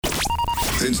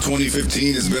Since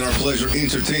 2015, it's been our pleasure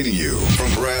entertaining you.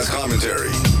 From brass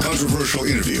commentary, controversial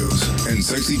interviews, and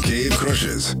sexy cave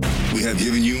crushes, we have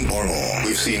given you our all.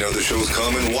 We've seen other shows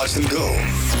come and watched them go.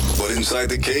 But Inside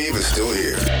the Cave is still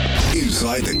here.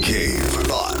 Inside the Cave.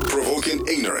 Thought-provoking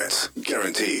ignorance.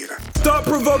 Guaranteed.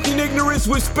 Thought-provoking ignorance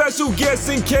with special guests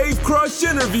and cave crush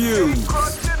interviews.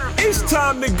 It's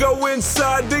time to go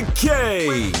inside the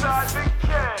cave.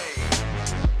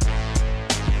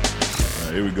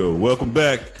 Here we go. Welcome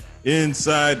back.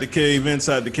 Inside the Cave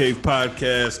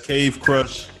podcast,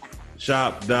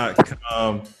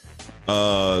 cavecrushshop.com.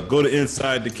 Go to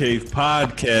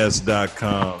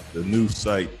InsideTheCavePodcast.com, the new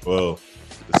site. Well,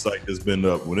 the site has been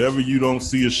up. Whenever you don't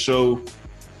see a show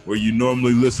where you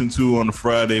normally listen to on a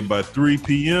Friday by 3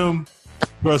 p.m.,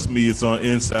 trust me, it's on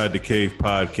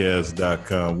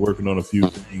InsideTheCavePodcast.com. Working on a few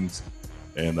things,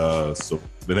 and so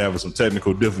been having some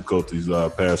technical difficulties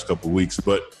past couple weeks,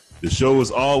 but the show is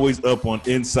always up on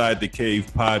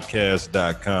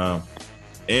InsideTheCavePodcast.com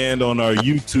and on our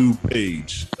YouTube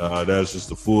page. That's just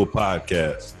the full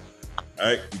podcast. All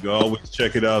right, you can always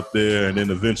check it out there, and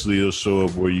then eventually it'll show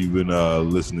up where you've been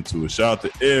listening to it. Shout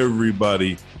out to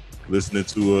everybody listening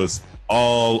to us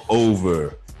all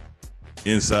over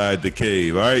Inside the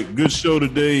Cave. All right, good show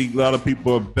today. A lot of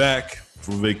people are back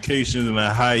from vacation and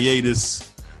a hiatus.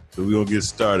 So we're going to get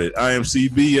started. I am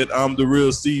CB at I'm the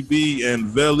Real CB, and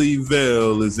Veli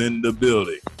Vel is in the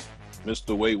building.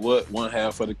 Mr. Wait What, one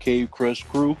half of the Cave Crush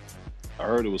crew. I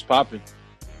heard it was popping.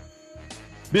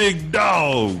 Big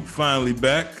Dog, finally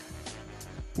back.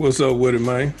 What's up with it,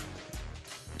 man?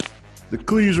 The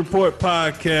Cleves Report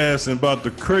podcast, and about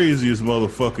the craziest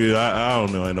motherfucker. I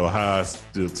don't know. I know how I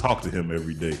still talk to him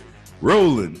every day.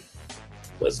 Rolling.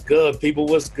 What's good, people?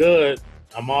 What's good?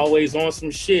 I'm always on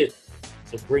some shit.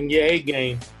 So bring your A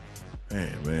game.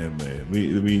 Man.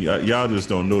 Y'all just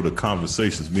don't know the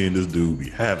conversations me and this dude be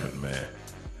having, man.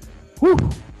 Whew.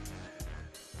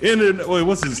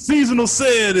 What's his seasonal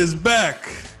Said is back.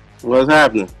 What's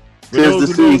happening? Tis the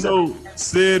season.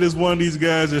 Said is one of these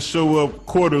guys that show up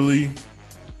quarterly.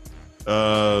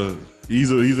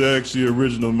 He's actually an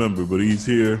original member, but he's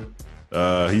here.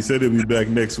 He said he'll be back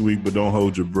next week, but don't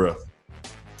hold your breath.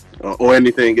 Or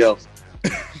anything else.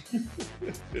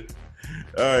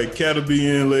 All right, Cat will be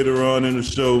in later on in the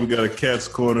show. We got a Cat's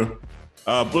Corner.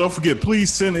 But don't forget, please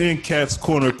send in Cat's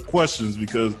Corner questions,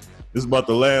 because this is about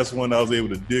the last one I was able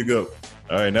to dig up.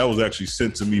 All right, and that was actually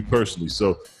sent to me personally.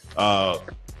 So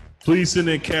please send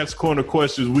in Cat's Corner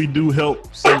questions. We do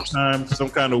help sometimes, some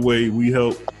kind of way. We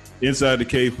help. Inside the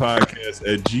Cave Podcast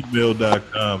at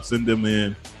gmail.com. Send them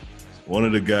in. One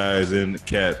of the guys and the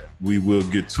Cat, we will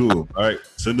get to them. All right,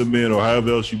 send them in, or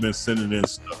however else you've been sending in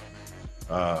stuff.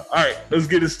 All right, let's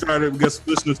get it started. We got some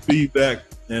listeners' feedback,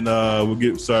 and we'll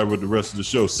get started with the rest of the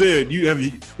show. Sid,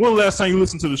 when the last time you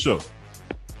listened to the show?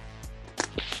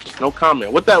 No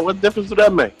comment. What difference does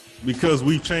that make? Because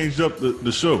we changed up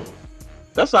the show.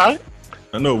 That's all right.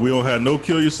 I know we don't have no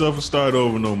kill yourself and start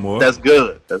over no more. That's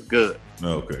good. Okay,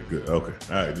 good. Okay. All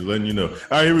right, just letting you know. All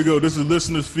right, here we go. This is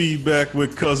listeners' feedback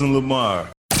with Cousin Lamar.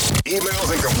 Emails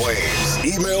and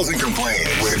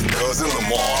complaints with Cousin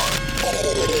Lamar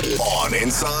on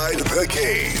Inside the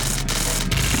Cave.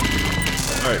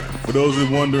 All right, for those that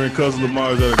are wondering, Cousin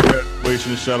Lamar is at a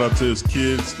graduation. Shout out to his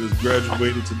kids that's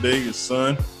graduated today, his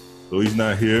son. So he's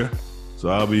not here. So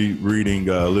I'll be reading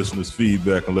listeners'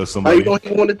 feedback unless somebody... How you know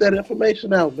he wanted that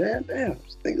information out, man? Damn,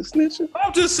 this thing is snitching.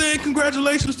 I'm just saying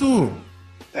congratulations to him.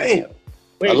 Damn.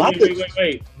 Wait,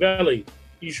 Belly,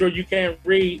 you sure you can't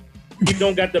read? You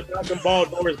don't got the black and ball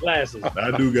Doris glasses.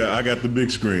 I got the big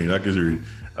screen. I can read.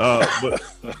 But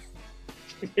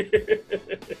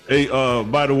hey,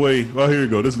 by the way, here you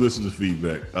go. This listener's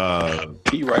feedback.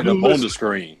 He right up on the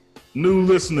screen. New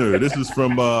listener. This is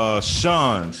from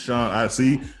Sean.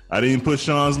 I didn't put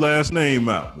Sean's last name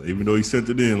out, even though he sent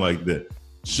it in like that.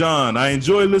 Sean, I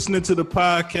enjoy listening to the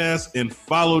podcast and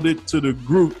followed it to the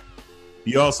group.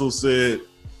 He also said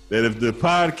that if the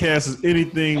podcast is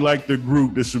anything like the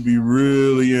group, this should be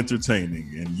really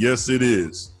entertaining. And yes, it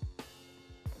is.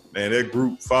 Man, that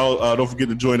group, don't forget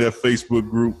to join that Facebook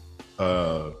group.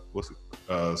 To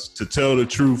Tell the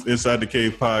Truth, Inside the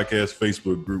Cave Podcast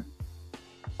Facebook group.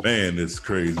 Man, it's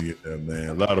crazy, man.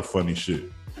 A lot of funny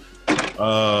shit.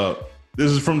 This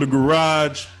is from the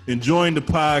garage, enjoying the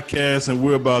podcast, and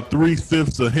we're about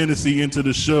 3/5 of Hennessy into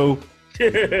the show.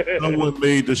 Someone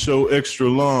made the show extra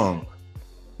long.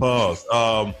 Pause.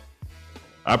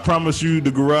 I promise you, the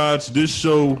garage, this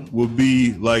show will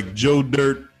be like Joe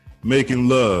Dirt making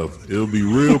love. It'll be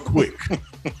real quick.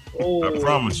 I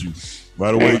promise you.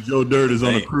 By the way, Joe Dirt is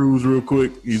on a cruise real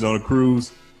quick. He's on a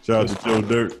cruise. Shout out to Joe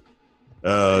Dirt.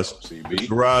 The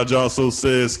Garage also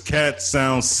says Cat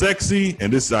sounds sexy,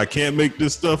 and this I can't make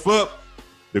this stuff up.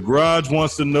 The Garage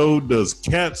wants to know, does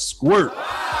Cat squirt?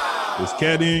 Is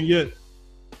Cat in yet?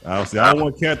 I don't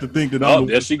want Cat to think that I'm.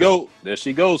 There she go,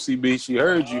 CB. She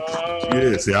heard you.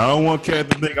 Yeah, see, I don't want Cat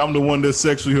to think I'm the one that's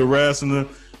sexually harassing her.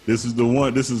 This is the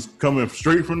one. This is coming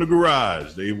straight from the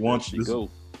Garage. They want this.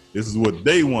 This is what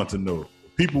they want to know.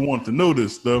 People want to know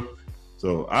this stuff,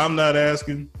 so I'm not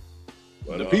asking.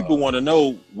 But, the people want to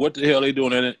know what the hell they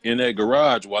doing in that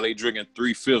garage while they drinking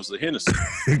 3/5 of Hennessy.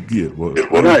 Yeah, well,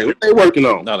 right, what they working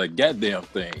on? Not a goddamn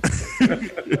thing.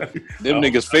 Them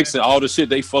niggas fixing all the shit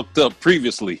they fucked up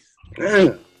previously.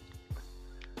 Damn.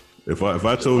 If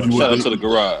I told you shout out to the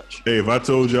Garage. Hey, if I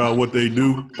told y'all what they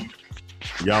do,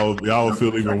 y'all would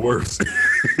feel even worse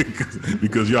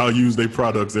because y'all use their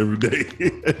products every day.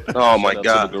 Oh my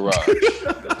God! To the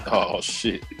Garage. Oh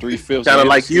shit! 3/5. Kind of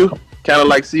like you. Kind of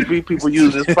like CB. People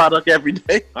use this product every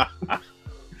day.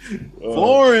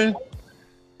 Foreign.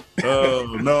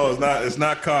 No, it's not. It's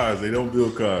not cars. They don't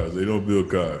build cars.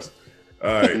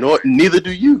 All right. No, neither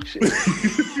do you.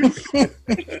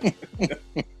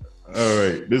 All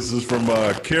right. This is from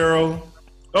Carol.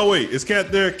 Oh wait, is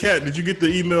Cat there? Cat, did you get the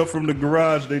email from the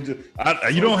Garage? They just.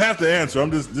 You don't have to answer.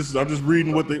 I'm just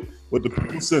reading what the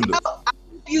people send us. I hope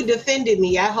you defended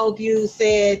me. I hope you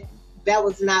said that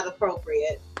was not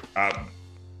appropriate.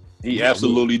 He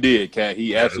absolutely did, Cat.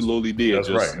 He absolutely did. That's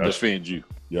just right. defend you.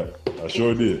 Yeah, I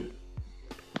sure did.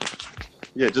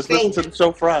 Yeah, just listen to the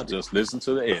show Friday. Just listen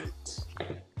to the edits.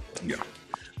 Yeah.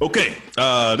 Okay.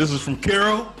 This is from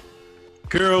Carol.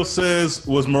 Carol says,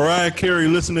 was Mariah Carey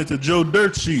listening to Joe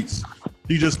Dirt Sheets?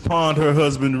 She just pawned her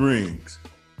husband rings.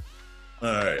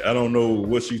 All right. I don't know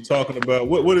what she's talking about.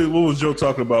 What was Joe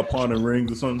talking about, pawning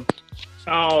rings or something?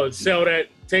 Oh, sell that.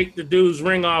 Take the dude's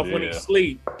ring off when he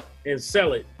sleep and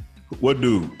sell it. What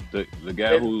dude? The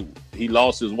guy who he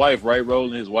lost his wife, right,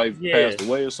 Roland? His wife passed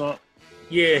away or something?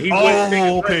 Yeah, he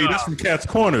okay. That's from Cat's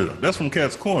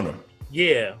Corner.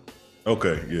 Yeah.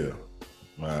 Okay, yeah.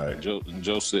 All right.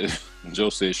 Joe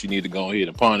said she need to go ahead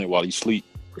and pawn it while he sleep.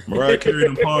 Mariah Carey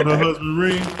done pawned her husband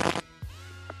ring.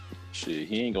 Shit,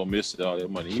 he ain't gonna miss all that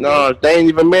money. No, they ain't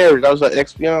even married. That was her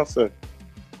ex-fiance.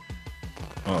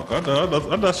 Oh,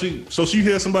 I thought she. So she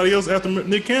had somebody else after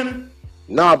Nick Cannon?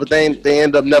 Nah, but they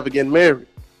end up never getting married.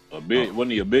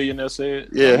 Wasn't he a billionaire? Said.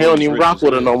 Yeah, he don't even rock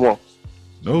with her no more.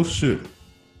 No shit.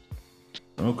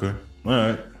 Okay, all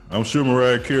right. I'm sure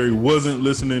Mariah Carey wasn't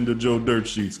listening to Joe Dirt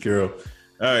Sheets, Carol.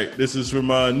 All right, this is from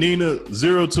Nina.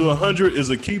 0 to 100 is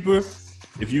a keeper.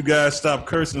 If you guys stop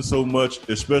cursing so much,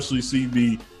 especially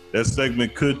CB, that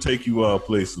segment could take you all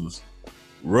places.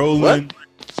 Roland,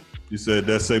 you said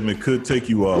that segment could take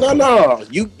you all. No,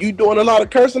 you doing a lot of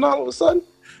cursing all of a sudden?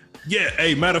 Yeah.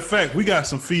 Hey, matter of fact, we got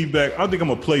some feedback. I think I'm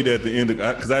gonna play that at the end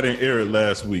because I didn't air it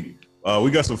last week.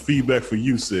 We got some feedback for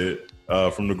you, Sid,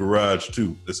 from the Garage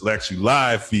too. It's actually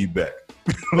live feedback.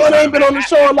 Man, I ain't been on the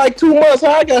show in like 2 months.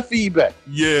 How I got feedback?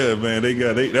 Yeah, man,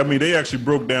 they actually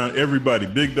broke down everybody.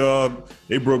 Big Dog,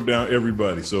 they broke down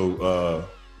everybody. So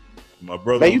my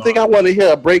brother. Man, you think I want to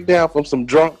hear a breakdown from some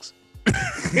drunks?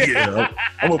 Yeah,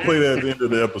 I'm gonna play that at the end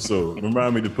of the episode.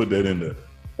 Remind me to put that in there.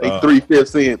 They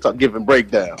 3/5 in giving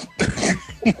breakdown.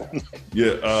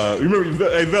 Yeah, remember?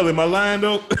 Hey, Vel, am I lying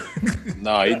though?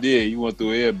 Nah, he did. He went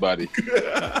through everybody.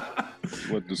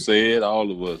 He went through Said,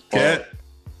 all of us. Cat.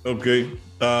 Okay.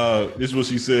 This is what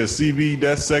she says. CB,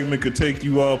 that segment could take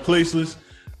you all places.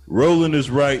 Roland is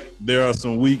right. There are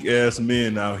some weak ass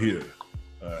men out here.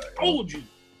 Told you.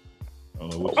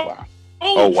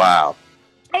 Oh wow.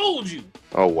 Told you.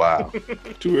 Oh wow.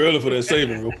 Too early for that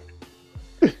saving room.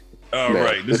 All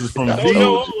right. This is from V.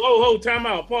 Hold, time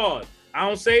out. Pause. I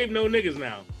don't save no niggas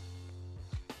now.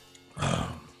 All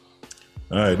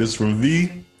right. This is from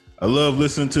V. I love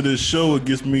listening to this show. It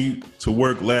gets me to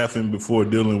work laughing before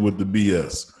dealing with the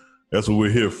BS. That's what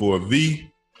we're here for. V.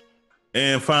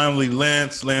 And finally,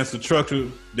 Lance the trucker.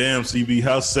 Damn, CB,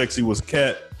 how sexy was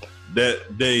Cat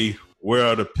that day? Where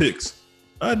are the pics?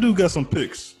 I do got some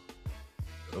pics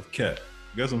of Cat.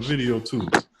 Got some video too.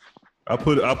 I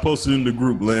posted in the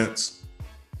group, Lance.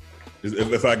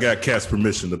 If I got Cat's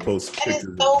permission to post pictures.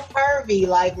 That is so pervy.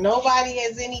 Like nobody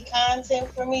has any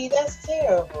content for me. That's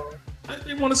terrible.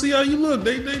 They want to see how you look.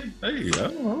 Hey, I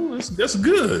don't know. That's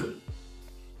good.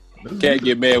 Can't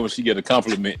get mad when she get a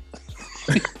compliment.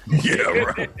 Yeah,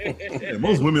 right. Yeah,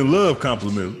 most women love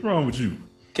compliments. What's wrong with you?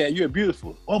 Cat, you're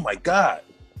beautiful. Oh my God.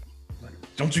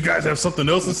 Don't you guys have something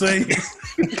else to say?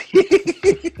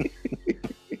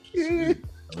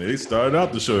 I mean, they started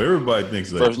out the show. Everybody thinks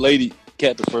that. First lady.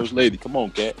 Cat, the first lady. Come on,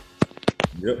 Cat.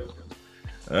 Yep.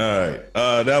 All right.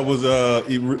 That was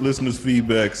listeners'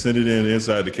 feedback. Send it in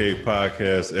Inside the Cave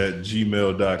Podcast at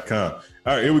gmail.com. All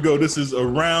right, here we go. This is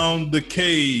Around the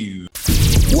Cave.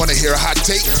 Want to hear a hot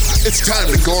take? It's time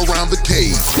to go around the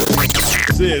cave.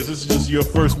 Sis, this is just your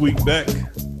first week back.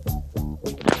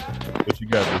 What you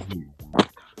got this week?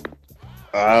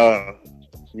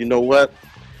 You know what?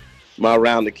 My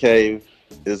Around the Cave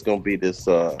is gonna be this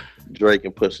Drake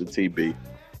and Pusha T beat.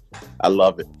 I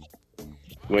love it.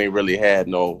 We ain't really had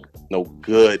no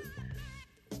good,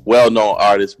 well-known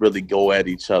artists really go at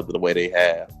each other the way they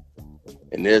have.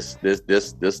 And this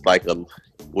like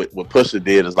what Pusha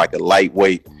did is like a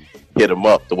lightweight hit him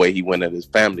up the way he went at his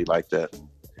family like that.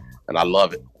 And I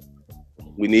love it.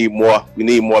 We need more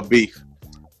beef.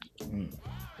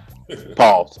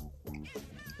 Pause.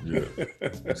 Yeah.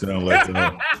 Sound like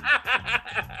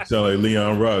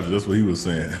Leon Rogers. That's what he was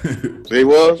saying. He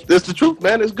was. This the truth,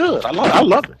 man. It's good. I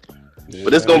love it. Yeah,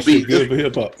 but it's gonna be good for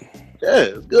hip hop. Yeah,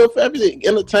 it's good for everything.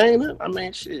 Entertainment. I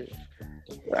mean, shit.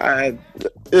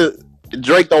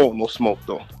 Drake don't want no smoke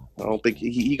though. I don't think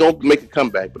he gonna make a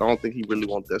comeback, but I don't think he really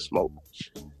wants that smoke.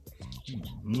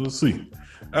 We'll see.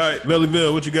 All right,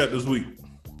 Bellyville, what you got this week?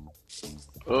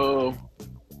 I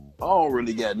don't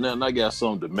really got nothing. I got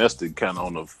some domestic kind of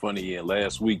on the funny end.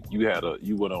 Last week he went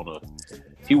on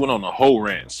a hoe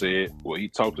rant. Said, well, he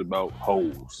talked about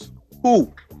hoes. Who?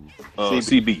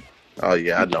 CB. Oh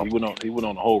yeah, I know. He went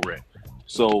on a whole rant.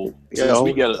 So since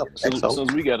we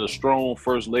got a strong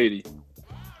first lady,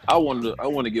 I want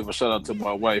to give a shout out to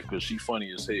my wife because she's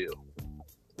funny as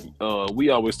hell. We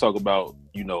always talk about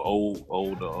the old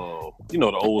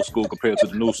school compared to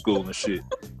the new school and shit.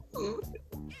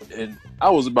 And I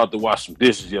was about to wash some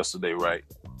dishes yesterday, right?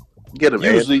 Get him.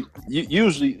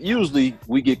 Usually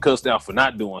we get cussed out for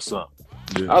not doing something.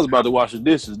 Yeah. I was about to wash the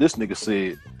dishes. This nigga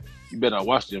said, "You better not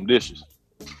wash them dishes."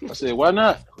 I said, "Why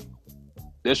not?"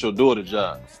 That's your daughter's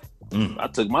job. I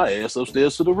took my ass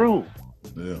upstairs to the room.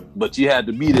 Yeah. But you had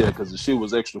to be there because the shit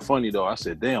was extra funny though. I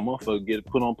said, "Damn, motherfucker get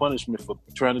put on punishment for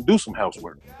trying to do some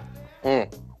housework." I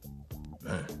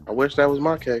wish that was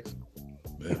my case.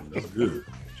 Man, that's good.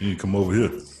 You need to come over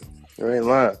here. You ain't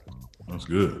lying. That's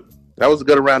good. That was a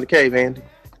good Around the Cave, Andy.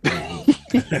 Now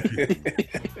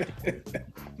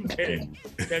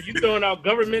you throwing out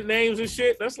government names and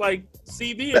shit. That's like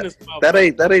CB in this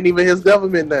motherfucker. That ain't even his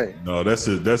government name. No, that's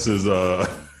his That's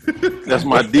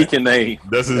my deacon name.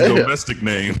 That's his domestic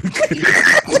name. You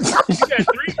got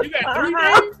three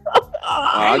names?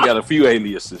 I got a few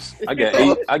aliases. I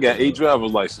got eight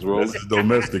driver's license, Roland. That's his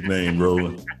domestic name,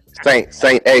 Roland. Saint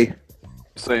A.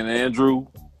 St. Andrew.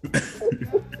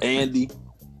 Andy.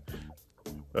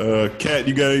 Kat,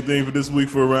 you got anything for this week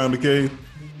for Around the Cave?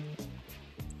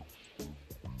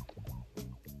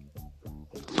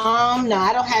 No,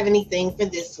 I don't have anything for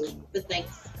this week, but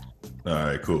thanks. All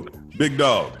right, cool. Big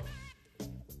Dog.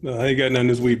 No, I ain't got nothing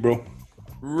this week, bro.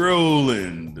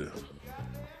 Roland.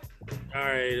 All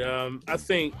right. I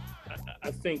think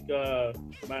I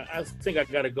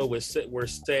gotta go with where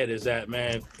Stead is at,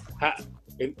 man.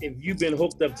 If you've been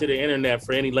hooked up to the internet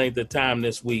for any length of time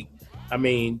this week, I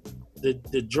mean, the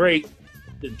Drake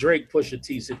Pusha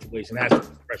T situation has to be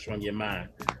fresh on your mind.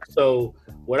 So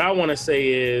what I want to say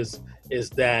is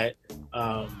that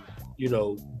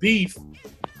beef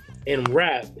in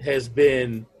rap has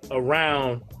been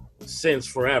around since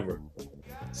forever,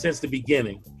 since the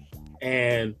beginning,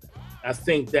 and I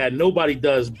think that nobody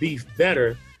does beef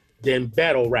better than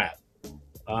battle rap.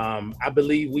 I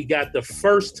believe we got the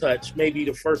first touch, maybe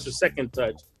the first or second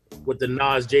touch, with the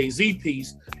Nas Jay-Z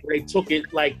piece, where they took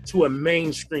it like to a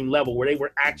mainstream level, where they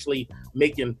were actually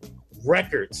making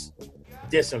records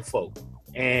dissing folk.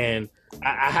 And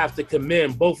I have to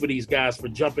commend both of these guys for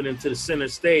jumping into the center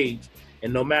stage.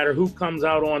 And no matter who comes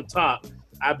out on top,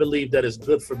 I believe that it's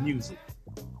good for music.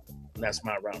 And that's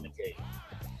my Around the Cave.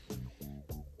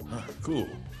 All right, cool.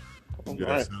 You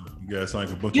guys sound like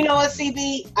a bunch You know what,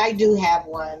 CB? I do have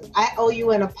one. I owe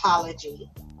you an apology.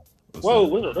 Whoa,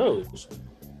 what are those?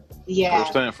 Yeah.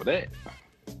 First time for that.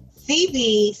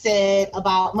 CB said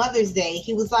about Mother's Day,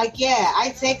 he was like, yeah, I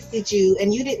texted you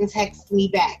and you didn't text me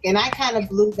back. And I kind of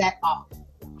blew that off.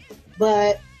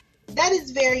 But that is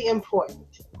very important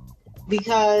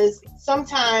because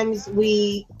sometimes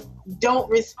we don't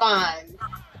respond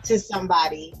to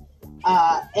somebody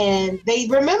and they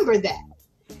remember that.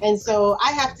 And so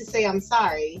I have to say I'm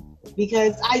sorry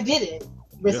because I didn't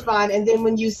respond. Yeah. And then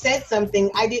when you said something,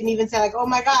 I didn't even say like, oh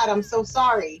my God, I'm so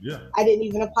sorry. Yeah. I didn't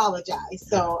even apologize.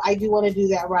 So I do want to do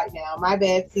that right now. My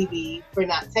bad, CB, for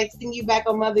not texting you back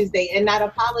on Mother's Day and not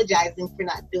apologizing for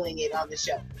not doing it on the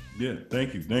show. Yeah,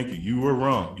 thank you. You were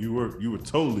wrong. You were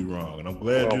totally wrong. And I'm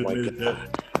glad you admitted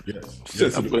that. Yes.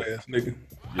 Sensitive ass nigga.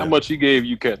 How much he gave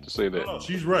you, Cat, to say that? No,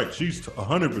 she's right. She's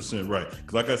 100% right.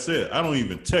 Because like I said, I don't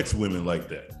even text women like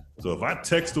that. So if I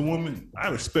text a woman,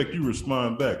 I expect you to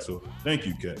respond back. So thank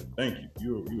you, Kat. Thank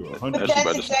you. You're 100%. That's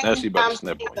about to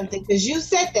snap something because you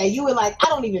said that. You were like, I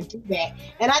don't even do that.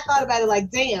 And I thought about it like,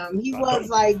 damn, he was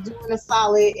like doing a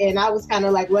solid, and I was kind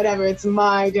of like, whatever, it's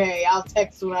my day. I'll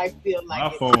text when I feel like my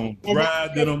it. phone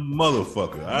dried than a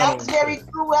motherfucker. That was very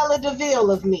Cruella DeVille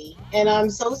of me, and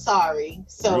I'm so sorry.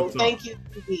 So thank you,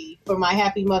 TV, for my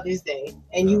happy Mother's Day.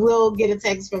 And you will get a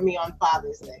text from me on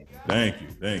Father's Day. Thank you.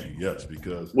 Yes,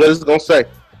 because What is it gonna say?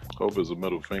 Hope it's a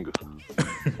middle finger.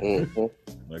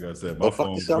 like I said, my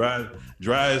phone's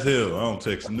dry as hell. I don't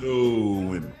text no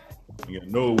women. I got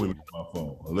no women on my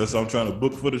phone unless I'm trying to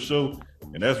book for the show,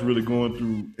 and that's really going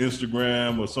through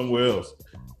Instagram or somewhere else.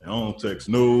 I don't text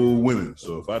no women.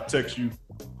 So if I text you,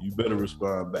 you better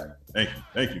respond back.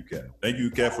 Thank you, Kat. Thank you,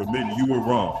 Kat, for admitting you were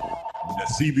wrong. And that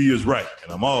CB is right,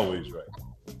 and I'm always right.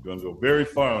 You're gonna go very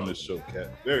far on this show,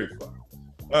 Kat. Very far.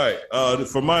 All right,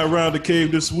 for my Around the Cave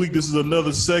this week, this is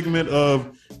another segment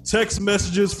of text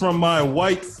messages from my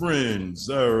white friends.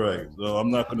 All right, so I'm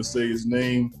not going to say his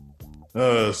name.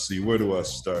 Let's see, where do I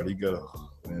start?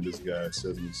 Man, this guy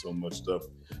says me so much stuff.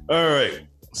 All right,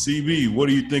 CB, what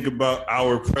do you think about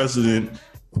our president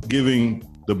giving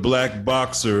the black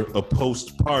boxer a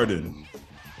post-pardon?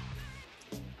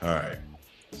 All right,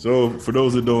 so for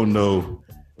those that don't know,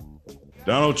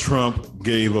 Donald Trump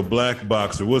gave a black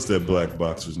boxer, what's that black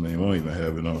boxer's name? I don't even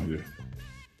have it on here.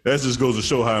 That just goes to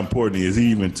show how important he is.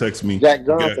 He even texted me. Jack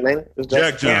Johnson, ain't it?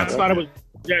 Jack Johnson. Yeah, I thought it was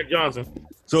Jack Johnson.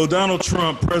 So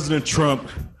President Trump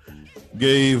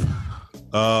gave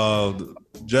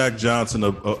Jack Johnson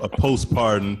a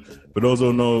post-pardon. For those who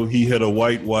don't know, he had a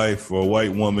white wife or a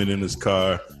white woman in his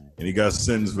car, and he got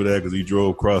sentenced for that because he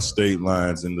drove across state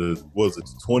lines in the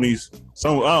 20s? I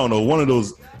don't know, one of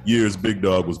those years Big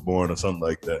Dog was born or something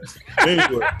like that.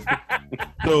 Anyway,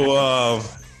 so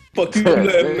fuck you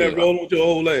letting that roll with your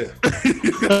whole ass.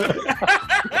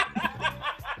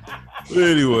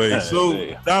 Anyway, so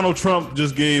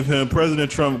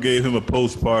President Trump gave him a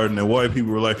post-pardon, and white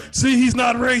people were like, see, he's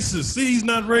not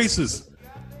racist.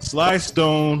 Sly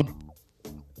Stone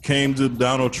came to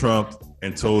Donald Trump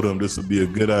and told him this would be a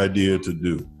good idea to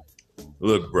do.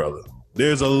 Look, brother,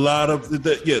 there's a lot of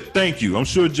that. Yeah, thank you. I'm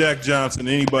sure Jack Johnson,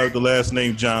 anybody with the last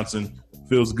name Johnson,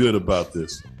 feels good about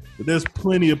this. But there's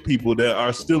plenty of people that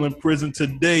are still in prison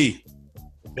today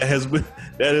that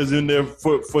is in there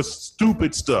for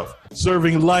stupid stuff,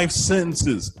 serving life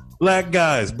sentences. Black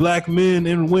guys, black men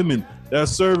and women that are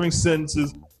serving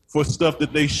sentences for stuff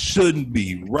that they shouldn't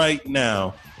be right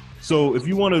now. So if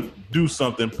you want to do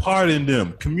something, pardon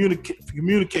them,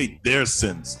 communicate their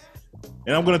sentence.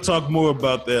 And I'm going to talk more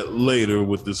about that later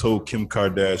with this whole Kim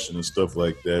Kardashian and stuff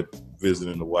like that,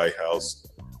 visiting the White House,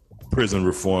 prison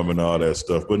reform and all that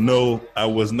stuff. But no, I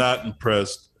was not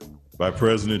impressed by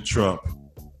President Trump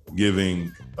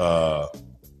giving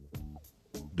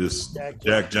this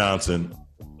Jack Johnson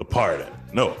a pardon.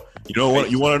 No. You know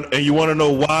what? You want to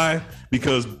know why?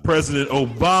 Because President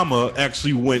Obama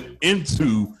actually went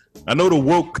into, I know the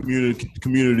woke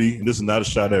community, and this is not a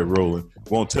shot at Roland,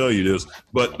 won't tell you this,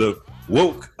 but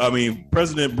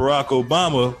President Barack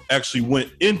Obama actually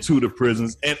went into the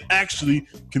prisons and actually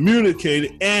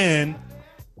communicated and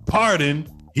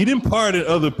pardoned. He didn't pardon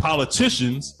other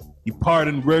politicians. He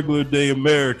pardoned regular day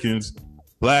Americans,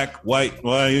 black, white,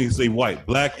 well, I didn't say white,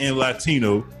 black and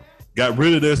Latino, got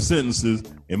rid of their sentences,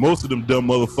 and most of them dumb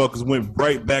motherfuckers went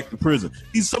right back to prison.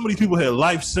 Some of these people had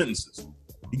life sentences.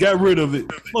 He got rid of it.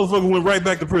 Motherfucker went right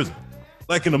back to prison,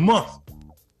 like in a month.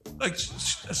 Like,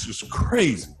 that's just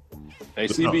crazy. Hey,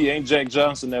 CB, ain't Jack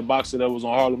Johnson that boxer that was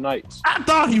on Harlem Nights? I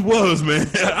thought he was, man.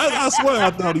 I swear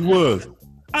I thought he was.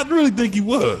 I really think he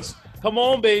was. Come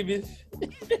on, baby.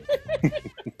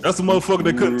 That's a motherfucker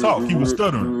that couldn't talk. He was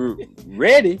stuttering.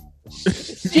 Ready?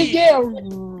 Yeah,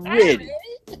 ready.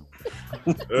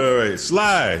 All right,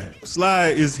 Sly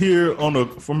is here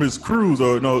from his cruise,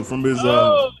 from his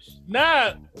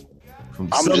nah.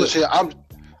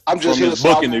 I'm just here so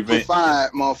I won't get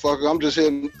fined, motherfucker. I'm just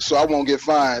here so I won't get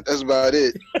fined. That's about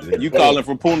it. You calling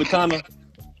from Punta Cana?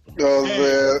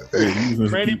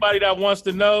 For anybody that wants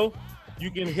to know,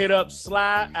 you can hit up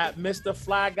Sly at Mr.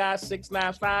 Fly Guy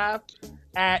 695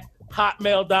 at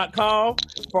hotmail.com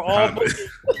for all bookings.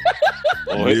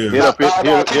 Or hit up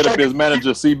his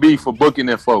manager CB for booking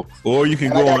info. Or you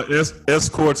can go on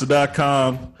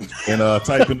escorts.com and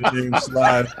type in the name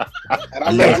Slide. And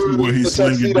I look good in the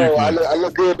tuxedo. I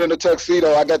look good in the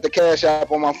tuxedo. I got the Cash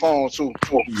App on my phone too.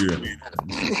 Yeah.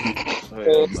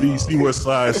 See where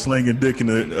Slide is slinging dick in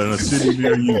a city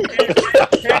near you.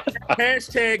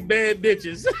 Hashtag bad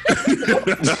bitches.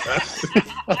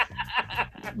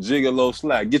 Gigolo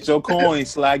Sly. Get your coin,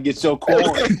 Sly. Get your coin.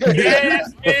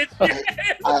 Yes, bitch.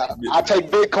 I take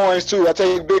Bitcoins too. I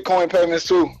take Bitcoin payments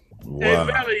too. Wow.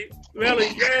 Hey,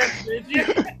 Melly, yes,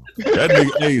 bitch. That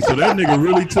nigga, hey, so that nigga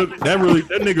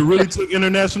really took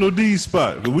International D's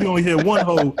spot. But we only had one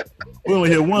hole. We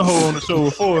only had one hole on the show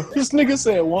before. This nigga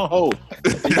said one hole.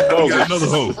 We got another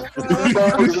hole.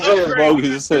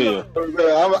 Bogus as hell.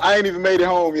 I ain't even made it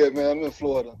home yet, man. I'm in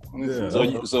Florida. Yeah.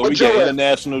 So we got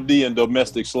International D and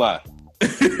domestic Sly.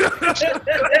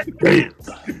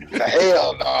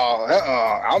 Hell no.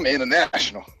 I'm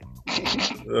international.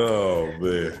 Oh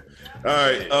man. All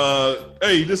right.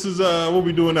 Hey, this is what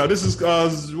we doing now. This is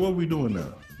what we doing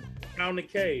now. Round the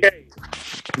K.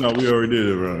 No, we already did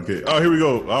it around. Okay. Oh, here we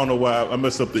go. I don't know why I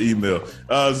messed up the email.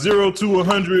 0 to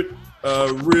 100,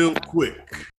 real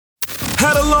quick.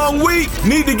 Had a long week?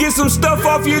 Need to get some stuff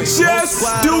off your chest?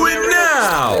 Do it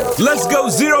now. Let's go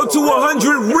 0 to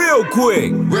 100 real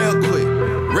quick. Real quick.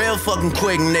 Real fucking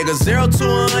quick, nigga. 0 to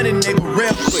 100, nigga.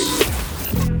 Real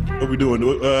quick. What we doing?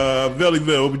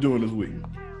 Vellyville, what we doing this week?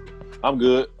 I'm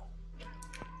good.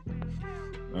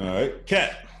 All right.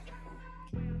 Cat.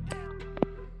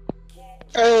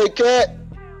 Hey, Cat.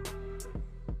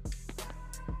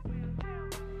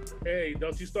 Hey,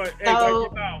 don't you start. Hey, Oh.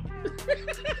 wipe your mouth.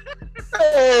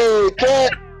 Hey,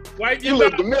 Cat. Wipe You your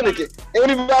look mouth. Dominican.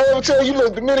 Anybody ever tell you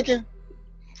look Dominican?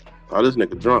 Oh, this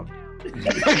nigga drunk.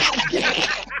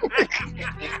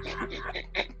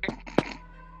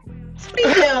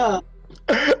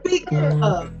 Speaking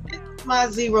of, this is my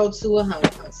 0 to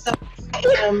 100. So I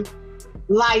am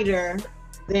lighter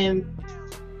than,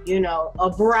 a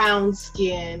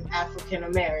brown-skinned African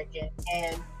American.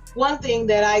 And one thing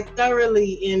that I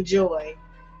thoroughly enjoy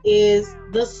is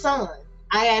the sun.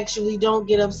 I actually don't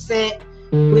get upset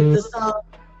with the sun.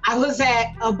 I was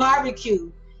at a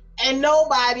barbecue and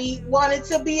nobody wanted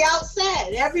to be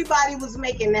outside. Everybody was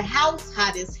making the house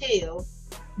hot as hell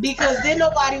because then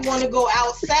nobody want to go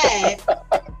outside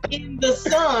in the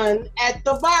sun at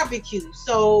the barbecue.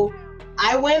 So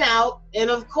I went out, and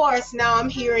of course now I'm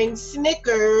hearing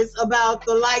snickers about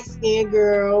the light-skinned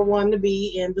girl wanting to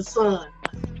be in the sun.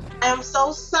 I'm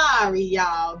so sorry,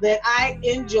 y'all, that I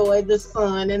enjoy the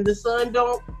sun, and the sun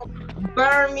don't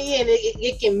burn me, and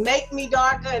it can make me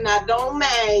darker, and I don't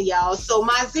mind, y'all. So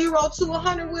my 0 to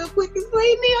 100 real quick is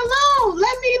leave me alone.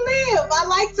 Let me live. I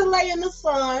like to lay in the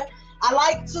sun. I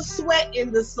like to sweat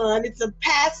in the sun. It's a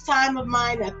pastime of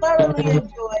mine I thoroughly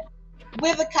enjoy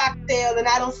with a cocktail, and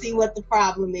I don't see what the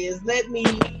problem is. Let me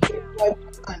enjoy my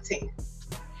content.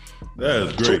 That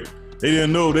is great. They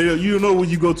didn't know. You know when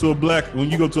you go to a black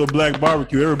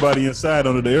barbecue, everybody inside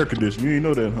under the air conditioner. You ain't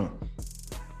know that, huh?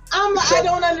 I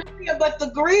don't understand, but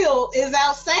the grill is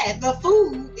outside. The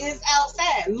food is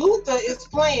outside. Luther is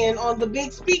playing on the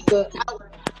big speaker.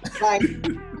 Like,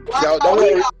 Yo, don't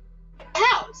worry.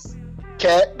 House.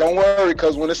 Cat, don't worry,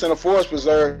 because when it's in a forest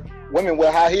preserve, women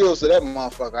wear high heels to that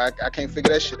motherfucker. I can't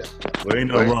figure that shit out. Well, ain't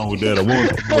nothing wrong with that. A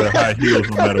woman can wear high heels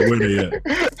no matter where they at.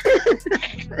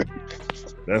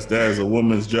 That is a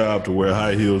woman's job to wear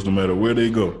high heels no matter where they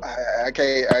go. I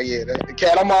can't.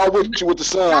 Cat, I'm all with you with the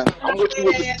sun. I'm with you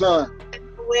with the sun.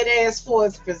 Wet ass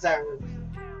forest preserve.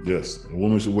 Yes, a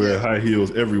woman should wear high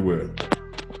heels everywhere.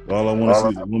 All I want to see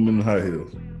is a woman in high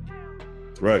heels.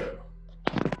 Right.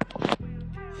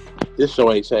 This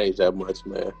show ain't changed that much,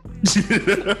 man.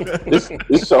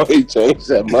 this show ain't changed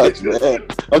that much, man.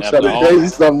 I'm trying to tell you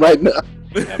something right now.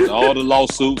 After all the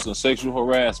lawsuits and sexual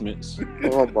harassments.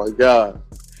 Oh my God.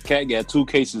 Cat got 2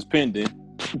 cases pending.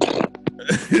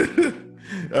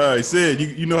 All right, Sid,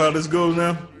 you know how this goes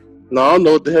now? No, I don't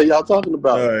know what the hell y'all talking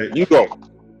about. All right. You go.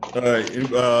 All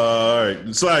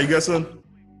right. Sly, you got something?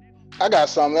 I got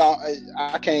something.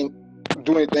 I can't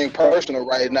do anything personal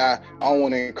right now. I don't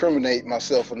want to incriminate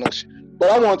myself or no shit.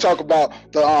 But I want to talk about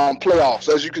the playoffs.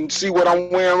 As you can see what I'm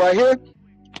wearing right here.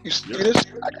 You see this?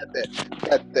 I got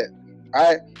that. All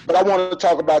right. But I want to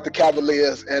talk about the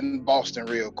Cavaliers and Boston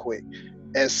real quick.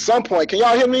 At some point, can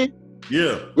y'all hear me?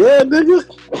 Yeah. Yeah, nigga.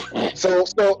 So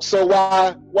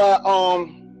why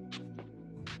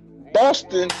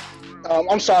Boston?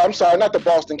 I'm sorry, not the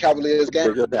Boston Cavaliers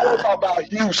game. We're talking about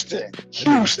Houston.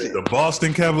 The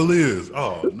Boston Cavaliers.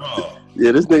 Oh no.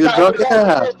 Yeah, this nigga drunk as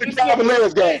hell. The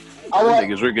Cavaliers game.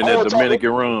 Niggas drinking that Dominican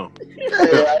rum.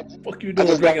 Yeah, Fuck you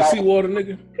doing, drinking seawater,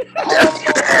 nigga?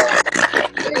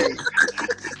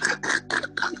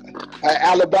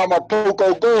 Alabama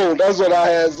Poco Gold. That's what I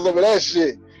had. Some of that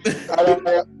shit.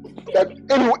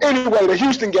 Anyway, the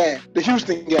Houston game.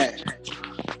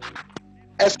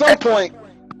 At some point,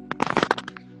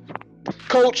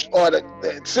 coach or the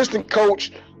assistant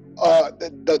coach,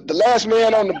 the last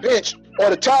man on the bench or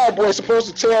the tall boy is supposed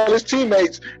to tell his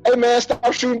teammates, hey man,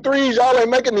 stop shooting threes, y'all ain't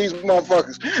making these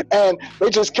motherfuckers. And they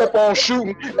just kept on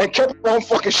shooting and kept on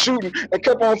fucking shooting and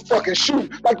kept on fucking shooting.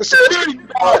 Like the security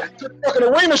guard to the fucking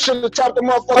arena should have tapped the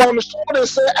motherfucker on the shoulder and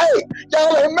said, hey,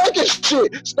 y'all ain't making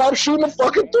shit, stop shooting the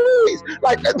fucking threes.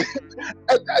 Like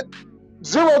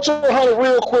 0 to 100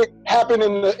 real quick happened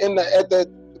at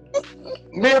the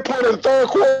midpoint of the third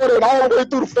quarter and all the way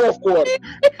through the fourth quarter.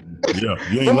 Yeah,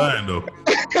 you ain't lying though.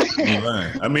 You ain't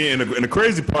lying. I mean, and the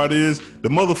crazy part is the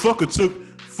motherfucker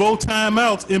took 4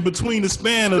 timeouts in between the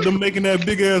span of them making that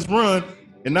big ass run,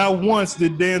 and not once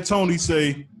did D'Antoni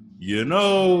say, you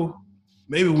know,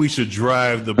 maybe we should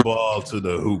drive the ball to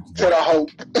the hoop. To the hoop.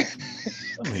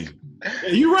 I mean, yeah,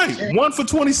 you're right. 1 for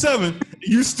 27,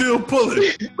 you still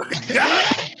pulling.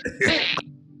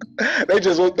 They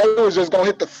was just gonna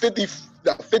hit the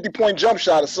 50-point jump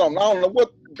shot or something. I don't know what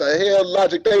the hell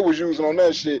logic they was using on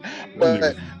that shit.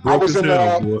 But I was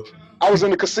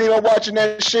in the casino watching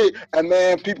that shit, and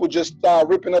man, people just started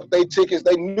ripping up their tickets.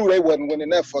 They knew they wasn't winning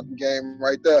that fucking game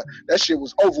right there. That shit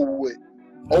was over with.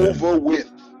 Over with.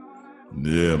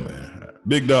 Yeah, man.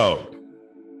 Big dog.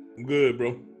 I'm good,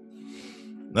 bro.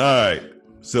 All right.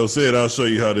 So said I'll show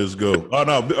you how this go. Oh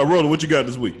no, Roller, what you got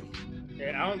this week?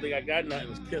 I don't think I got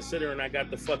nothing, considering I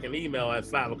got the fucking email at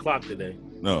 5:00 today.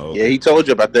 No. Okay. Yeah, he told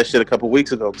you about that shit a couple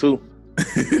weeks ago too.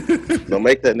 Don't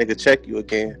make that nigga check you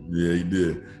again. Yeah, he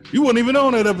did. You wasn't even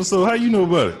on that episode. How you know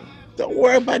about it? Don't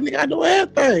worry about it, nigga. I know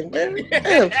everything, man.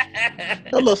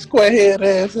 That little square head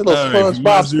ass, that little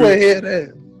SpongeBob square head ass.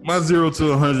 My 0 to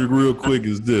 100 real quick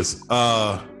is this.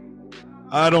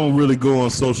 I don't really go on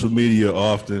social media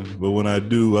often, but when I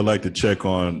do, I like to check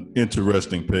on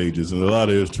interesting pages, and a lot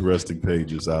of interesting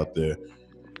pages out there.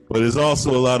 But there's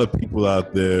also a lot of people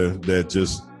out there that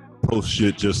just post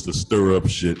shit just to stir up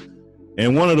shit.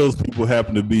 And one of those people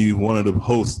happened to be one of the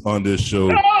hosts on this show.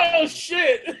 Oh,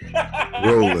 shit.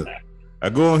 Roland. I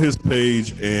go on his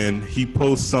page, and he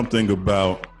posts something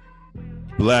about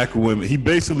black women. He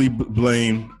basically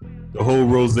blamed the whole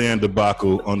Roseanne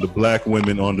debacle on the black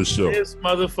women on the show. This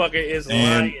motherfucker is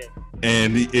lying.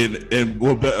 And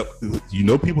well, you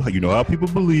know how people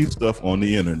believe stuff on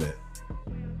the internet.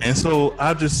 And so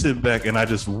I just sit back and I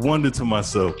just wonder to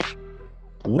myself,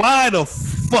 why the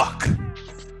fuck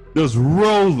does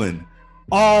Roland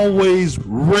always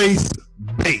race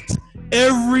bait?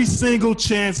 Every single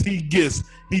chance he gets,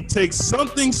 he takes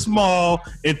something small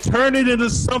and turn it into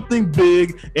something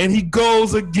big, and he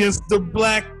goes against the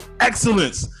black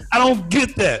excellence. I don't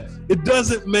get that. It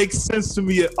doesn't make sense to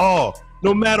me at all.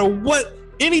 No matter what,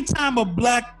 anytime a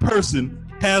black person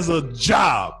has a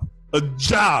job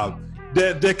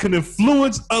that can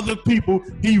influence other people,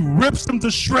 he rips them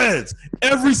to shreds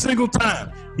every single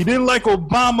time. He didn't like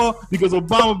Obama because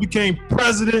Obama became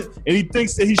president, and he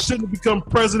thinks that he shouldn't become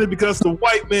president because it's the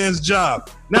white man's job.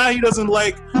 Now he doesn't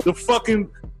like the fucking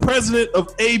president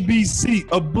of ABC,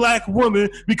 a black woman,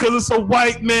 because it's a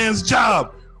white man's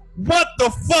job. What the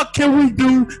fuck can we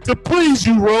do to please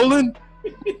you, Roland?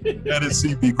 That is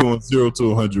CB going 0 to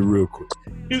 100 real quick.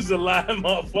 He's a lying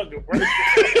motherfucking person.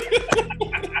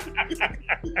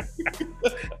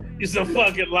 He's a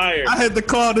fucking liar. I had to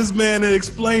call this man and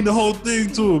explain the whole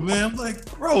thing to him, man. I'm like,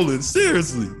 Roland,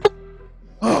 seriously.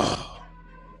 Oh.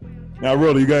 Now,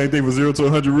 Roland, you got anything for 0 to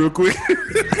 100 real quick?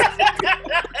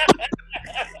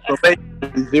 So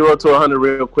basically, 0 to 100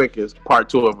 real quick is part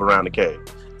 2 of Around the Cave.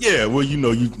 Yeah, well, you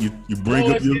know, you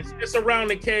bring up your... It's Around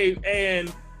the Cave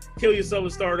and Kill Yourself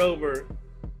and Start Over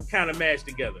kind of mashed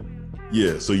together.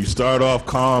 Yeah, so you start off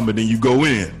calm and then you go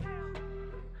in.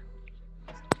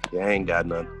 Yeah, I ain't got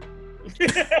nothing.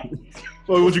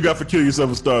 Well, what you got for Kill Yourself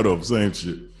and Start Over? Same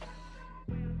shit.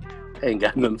 I ain't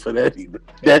got nothing for that either.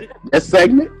 That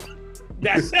segment?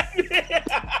 That segment?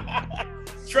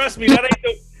 Trust me, that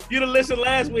ain't you'd have listened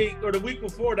last week or the week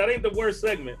before. That ain't the worst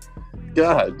segment.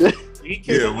 God.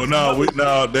 Yeah,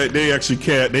 well, they actually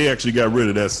got rid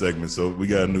of that segment, so we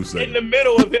got a new segment. In the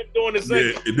middle of him doing the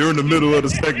segment. Yeah, during the middle of the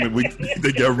segment,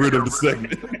 they got rid of the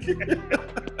segment.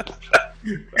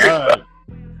 All right.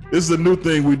 This is a new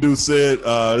thing we do, Said.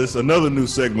 This is another new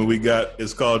segment we got.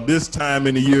 It's called This Time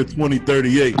in the Year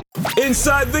 2038.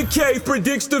 Inside the Cave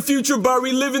predicts the future by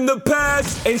reliving the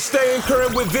past and staying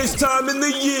current with this time in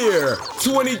the year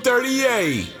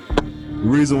 2038. The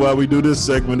reason why we do this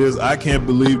segment is I can't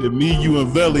believe that me, you, and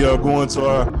Veli are going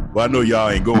to I know y'all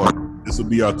ain't going. This will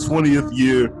be our 20th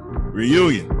year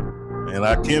reunion. And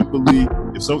I can't believe,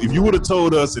 if you would have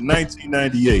told us in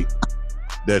 1998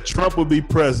 that Trump would be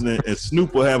president and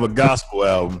Snoop will have a gospel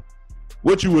album,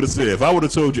 what you would have said? If I would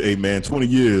have told you, hey man, 20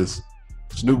 years,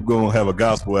 Snoop gonna have a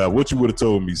gospel album. What you would have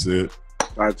told me, Sid?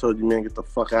 I told you, man, get the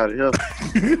fuck out of here.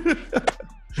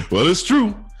 Well, it's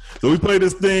true. So we play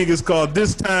this thing. It's called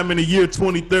This Time in the Year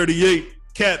 2038.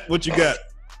 Cat, what you got?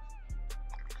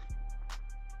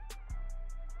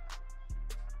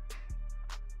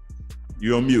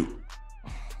 You on mute.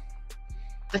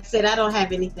 I said I don't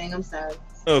have anything. I'm sorry.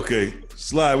 Okay.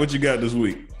 Sly, what you got this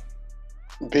week?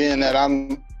 Being that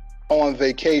I'm on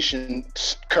vacation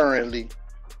currently,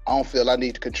 I don't feel I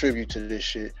need to contribute to this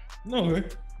shit. Okay.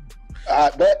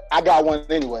 But I got one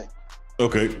anyway.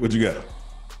 Okay, what you got?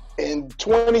 In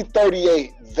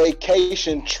 2038,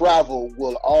 vacation travel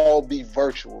will all be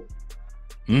virtual.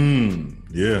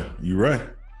 Yeah, you're right.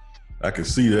 I can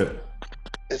see that.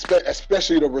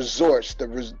 Especially the resorts, the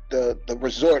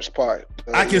resorts part.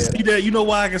 I can see that. You know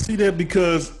why I can see that?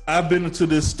 Because I've been into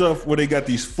this stuff where they got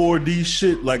these 4D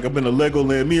shit. Like I've been to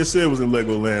Legoland. Me and Sid was in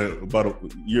Legoland about a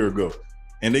year ago,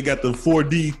 and they got the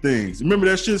 4D things. Remember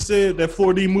that shit said that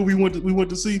 4D movie we went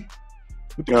to see?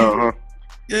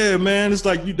 Yeah, man. It's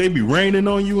like they be raining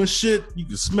on you and shit. You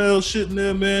can smell shit in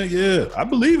there, man. Yeah, I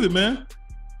believe it, man.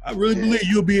 I really believe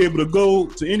you'll be able to go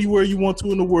to anywhere you want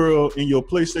to in the world in your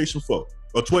PlayStation 4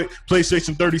 or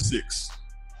PlayStation 36.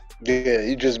 Yeah,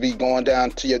 you just be going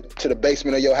down to the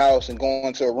basement of your house and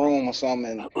going to a room or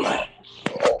something.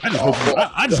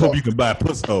 I just hope you can buy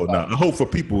pussy. Oh no! I hope for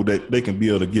people that they can be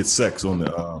able to get sex on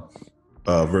the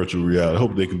virtual reality. I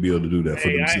hope they can be able to do that for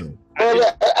themselves.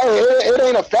 It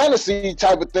ain't a fantasy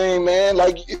type of thing, man.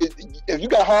 Like if you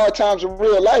got hard times in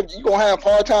real life, you gonna have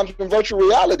hard times in virtual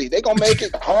reality. They gonna make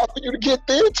it hard for you to get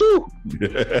there too. Well,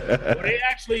 they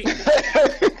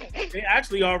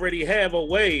actually already have a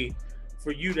way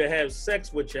for you to have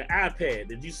sex with your iPad.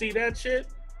 Did you see that shit?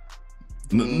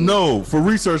 No, for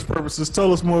research purposes.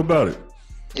 Tell us more about it.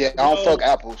 Yeah, I don't fuck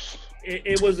apples. You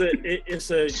got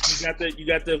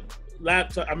the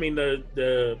laptop. I mean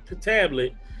the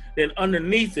tablet. Then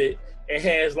underneath it, it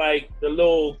has like the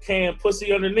little canned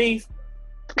pussy underneath.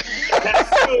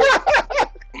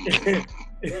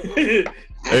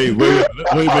 Hey, wait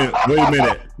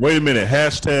a minute.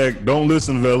 Hashtag don't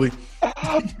listen, Velly.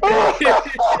 Like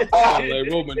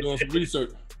Roman doing some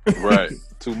research. Right,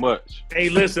 too much. Hey,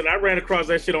 listen, I ran across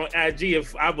that shit on IG.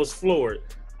 If I was floored,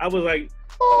 I was like,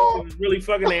 "Oh, really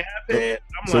fucking the iPad."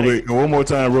 I'm so like, wait, one more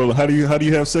time, Roland. How do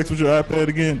you have sex with your iPad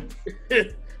again?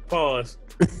 Pause.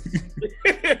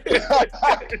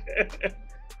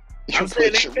 I'm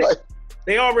saying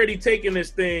they already taking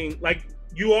this thing. Like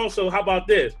you also, how about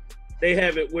this? They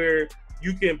have it where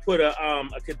you can put a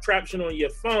contraption on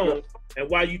your phone, and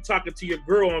while you talking to your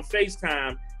girl on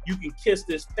FaceTime, you can kiss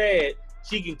this pad.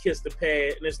 She can kiss the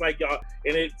pad, and it's like y'all,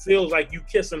 and it feels like you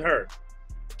kissing her.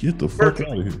 Get the fuck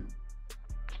out of here!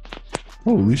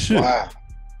 Holy shit!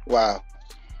 Wow.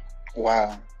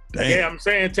 Damn. Yeah, I'm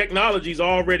saying technology's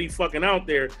already fucking out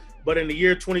there, but in the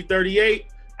year 2038,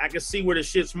 I can see where the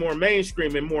shit's more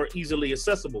mainstream and more easily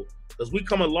accessible. Because we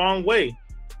come a long way.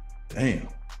 Damn.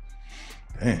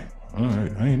 All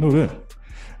right, I didn't know that.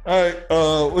 All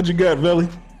right, what you got, Velly?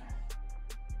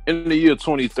 In the year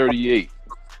 2038,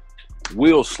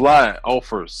 will Sly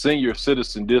offer senior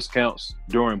citizen discounts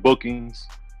during bookings?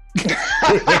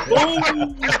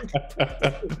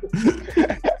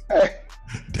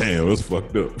 Damn, that's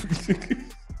fucked up.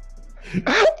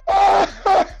 That's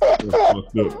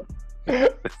fucked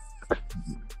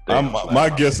up. My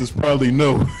guess is probably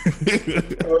no.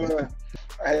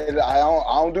 I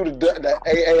don't do the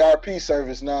AARP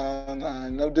service.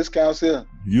 No discounts here.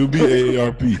 You'll be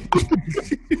AARP.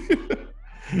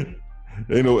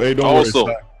 Don't also,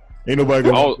 worry. Ain't nobody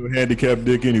gonna do a handicapped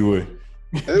dick anyway.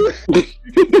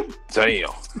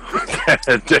 Damn.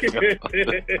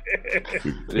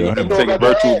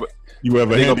 You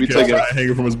have a handicap guy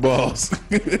hanging from his balls.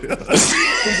 You know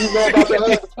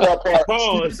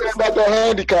about the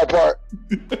handicap part.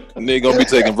 And they gonna be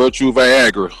taking virtual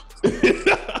Viagra.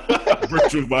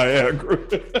 Virtual Viagra.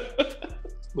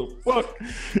 The fuck?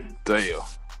 Damn.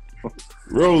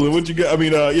 Roland, what you got? I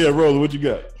mean, Roland, what you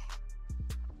got?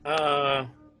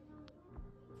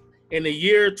 In the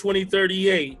year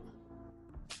 2038,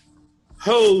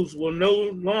 hoes will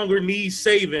no longer need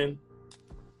saving,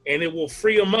 and it will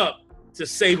free them up to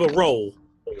save a roll.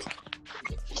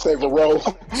 Save a roll.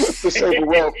 To save a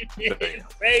roll.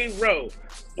 Save roll.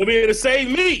 They'll be able to save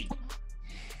me.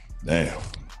 Damn.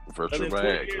 Virtual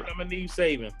Viagra. I'm gonna need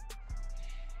saving.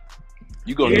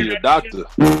 You gonna need a doctor.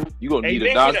 You gonna need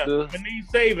a doctor. I'm gonna need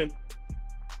saving.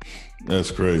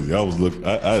 That's crazy. I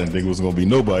didn't think it was gonna be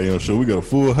nobody on the show. We got a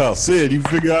full house. Sid, you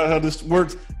figure out how this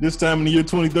works this time in the year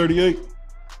 2038?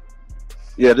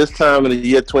 Yeah, this time in the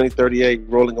year 2038,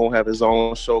 Roland gonna have his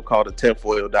own show called The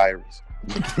Tinfoil Diaries.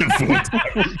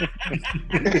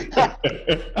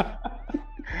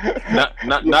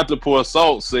 Not to pour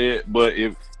salt, said, but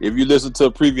if you listen to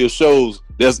previous shows,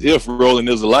 that's if Roland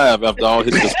is alive after all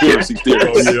his conspiracy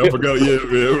theories. Oh yeah, I forgot. Yeah,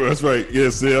 that's right.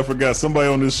 Yes, I forgot. Somebody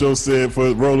on this show said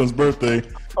for Roland's birthday,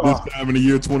 this time in the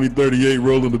year 2038,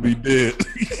 Roland will be dead.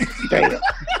 Damn.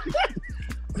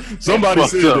 Somebody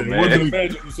said up, that. Man.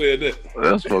 Imagine you said that.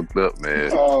 That's fucked up, man.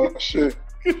 Oh shit.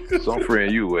 Some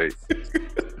friend you wait.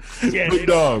 Yeah, Big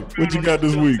dog, what you got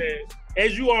this week?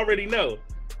 As you already know,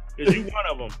 because you one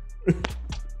of them.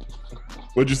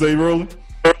 What'd you say, Roland?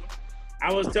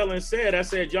 I was telling Sid, I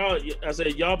said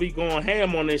y'all be going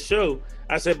ham on this show.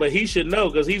 I said, but he should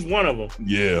know because he's one of them.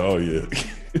 Yeah, oh yeah.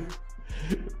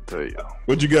 Tell you.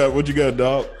 What you got,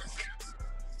 dog?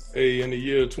 Hey, in the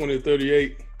year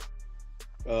 2038,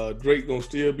 Drake gonna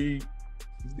still be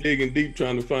digging deep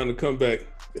trying to find a comeback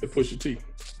at Pusha T.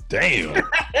 Damn.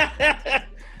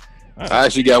 I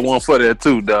actually got one for that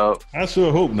too, dog. I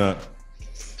sure hope not.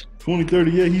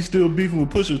 2038, he's still beefing with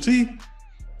Pusha T?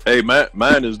 Hey,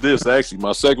 mine is this actually.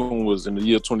 My second one was in the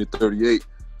year 2038.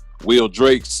 Will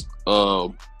Drake's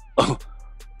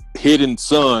hidden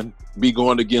son be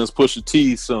going against Pusha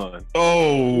T's son?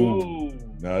 Oh,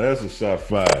 now that's a shot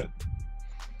fired.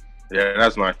 Yeah,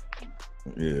 that's mine.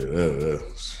 Yeah,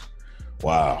 that's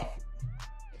wow.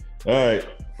 All right,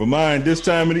 for mine, this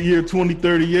time of the year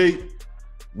 2038,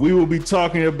 we will be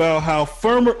talking about how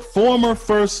former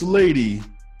First Lady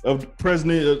of the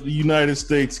President of the United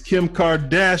States, Kim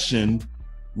Kardashian,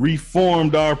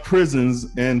 reformed our prisons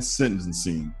and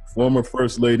sentencing. Former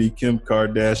First Lady Kim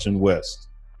Kardashian West.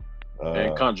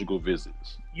 And conjugal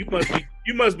visits. You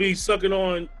must be sucking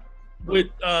on with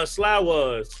Sly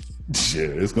was. Yeah,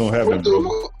 it's gonna happen.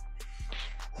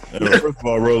 First of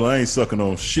all, Roland, I ain't sucking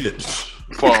on shit.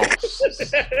 False.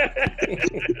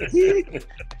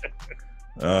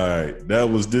 All right, that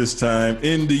was this time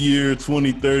in the year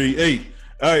 2038.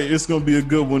 All right, it's gonna be a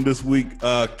good one this week.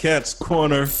 Cat's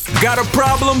Corner. Got a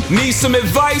problem? Need some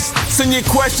advice? Send your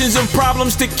questions and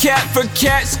problems to Cat for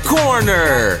Cat's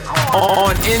Corner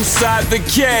on Inside the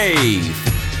Cave.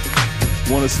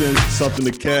 Want to send something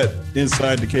to Cat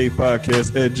Inside the Cave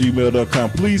Podcast at gmail.com.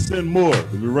 Please send more.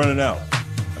 We're running out.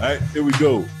 All right, here we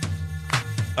go.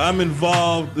 I'm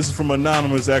involved. This is from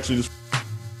Anonymous, actually.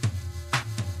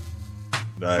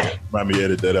 All right, let me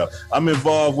edit that out. I'm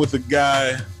involved with a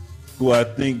guy who I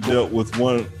think dealt with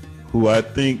one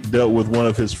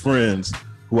of his friends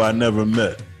who I never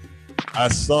met. I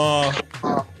saw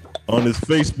on his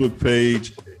Facebook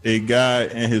page a guy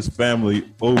and his family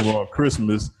over on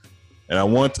Christmas, and I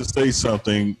want to say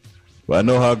something, but I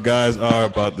know how guys are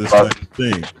about this type of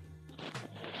thing.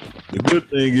 The good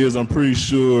thing is I'm pretty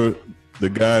sure the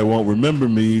guy won't remember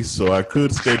me, so I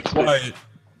could stay quiet,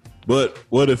 but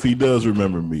what if he does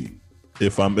remember me?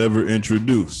 If I'm ever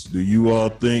introduced, do you all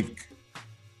think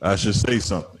I should say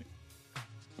something?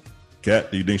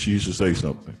 Kat, do you think she should say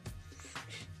something?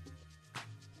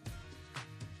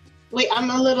 Wait, I'm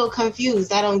a little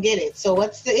confused. I don't get it. So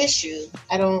what's the issue?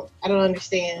 I don't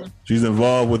understand. She's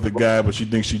involved with the guy, but she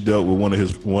thinks she dealt with one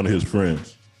of his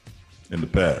friends in the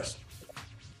past.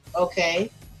 Okay.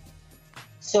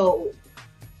 So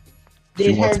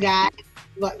did her guy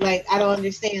like I don't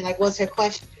understand. Like what's her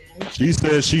question? She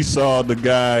says she saw the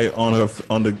guy on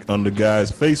the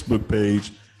guy's Facebook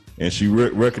page, and she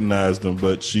recognized him,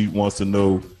 but she wants to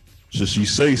know, should she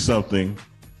say something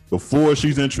before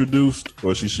she's introduced,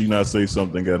 or should she not say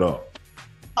something at all?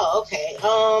 Oh, okay.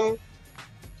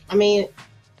 I mean,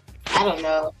 I don't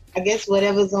know. I guess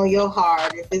whatever's on your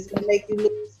heart. If it's gonna make you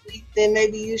lose sleep, then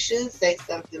maybe you should say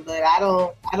something. But I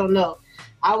don't know.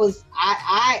 I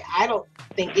don't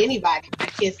think anybody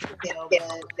should kiss the pill,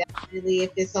 but definitely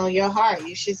if it's on your heart,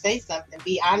 you should say something.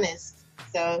 Be honest.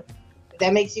 So if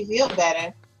that makes you feel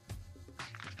better.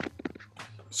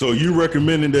 So you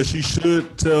recommending that she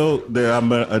should tell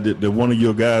that one of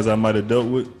your guys I might have dealt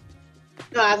with?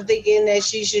 No, I'm thinking that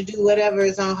she should do whatever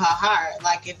is on her heart.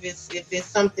 Like if it's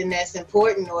something that's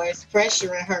important or it's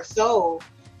pressuring her soul,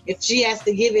 if she has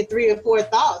to give it 3 or 4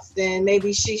 thoughts, then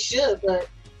maybe she should. But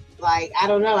like, I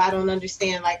don't know. I don't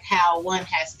understand like how one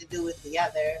has to do with the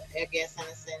other, I guess, in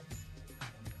a sense.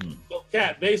 So,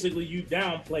 Kat, basically you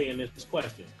downplaying this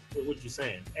question. What you're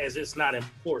saying, as it's not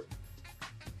important.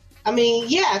 I mean,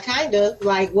 yeah, kind of.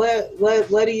 Like, what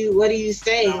do you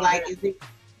say? No, like,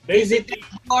 is it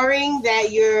boring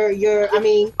that you're? I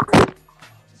mean,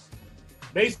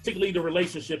 basically, the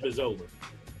relationship is over.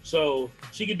 So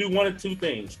she can do one of two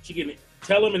things. She can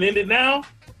tell him and end it now,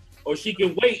 or she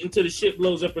can wait until the shit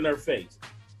blows up in her face.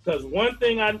 Because one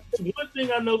thing I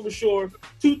know for sure,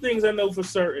 two things I know for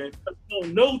certain.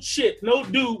 No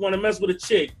dude want to mess with a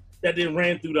chick that then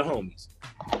ran through the homies.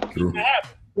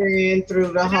 Ran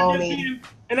through the homies.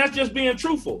 And that's just being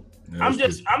truthful. Yeah,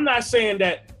 I'm not saying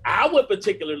that I would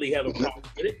particularly have a problem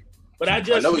with it, but I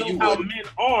just know how men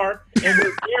are, and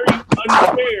we're very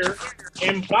unfair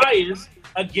and biased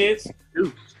against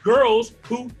girls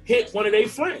who hit one of their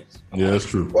friends. Yeah, that's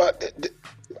true. Well,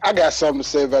 I got something to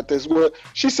say about this. Well,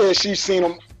 she said she's seen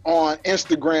him on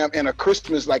Instagram in a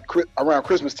Christmas, like around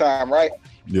Christmas time, right?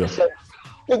 Yeah. So,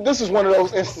 this is one of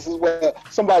those instances where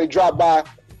somebody dropped by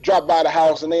the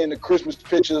house and they in the Christmas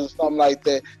pictures or something like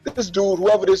that. This dude,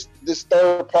 whoever this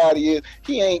third party is,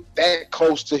 he ain't that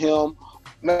close to him.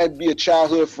 Might be a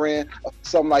childhood friend or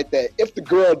something like that. If the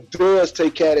girl does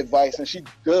take cat advice and she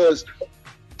does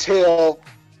tell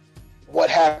what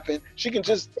happened, she can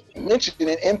just mention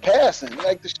it in passing.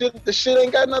 Like the shit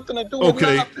ain't got nothing to do with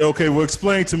nothing. Okay. Well,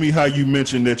 explain to me how you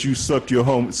mentioned that you sucked your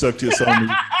homie's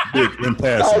dick in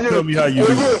passing. Tell me how you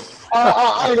do it.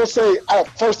 I ain't gonna say.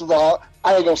 First of all,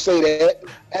 I ain't gonna say that.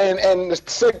 And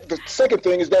the second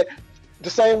thing is that the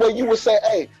same way you would say,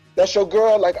 "Hey, that's your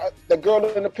girl," like the girl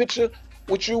in the picture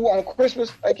with you on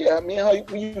Christmas. Like, yeah, me and her,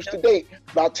 we used to date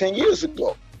about 10 years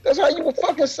ago. That's how you would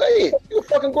fucking say it. You a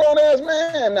fucking grown ass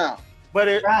man now. But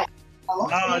it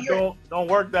don't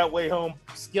work that way, home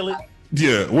skillet.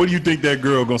 Yeah, what do you think that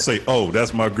girl gonna say? Oh,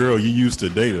 that's my girl. You used to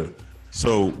date her.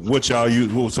 So what y'all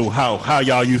use? So how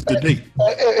y'all used to date?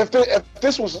 If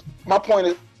this was my point,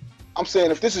 is I'm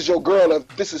saying if this is your girl, if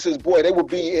this is his boy, they would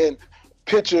be in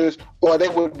pictures or they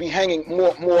would be hanging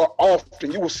more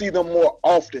often. You will see them more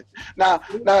often. Now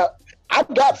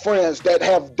I've got friends that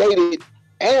have dated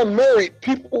and married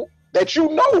people that you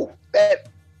know that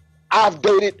I've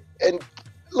dated. And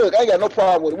look, I ain't got no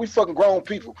problem with it. We fucking grown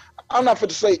people. I'm not fit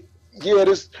to say, yeah,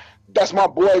 that's my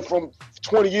boy from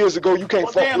 20 years ago. You can't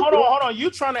fuck with him. Hold on. You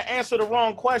trying to answer the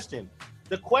wrong question.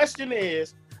 The question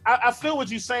is, I feel what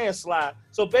you're saying, Sly.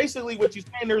 So basically what you're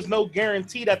saying, there's no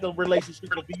guarantee that the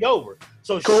relationship will be over.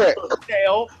 So correct. Should she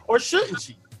tell or shouldn't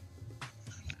she?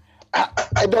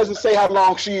 It doesn't say how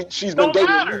long she's been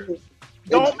dating.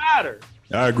 Don't matter.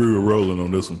 I agree with Roland on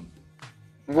this one.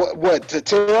 What to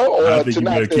tell or I think to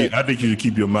not tell? I think you should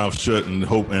keep your mouth shut and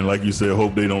hope, and like you said,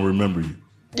 hope they don't remember you.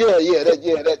 Yeah,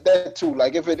 that too.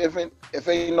 Like if it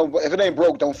ain't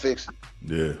broke, don't fix it.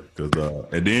 Yeah, because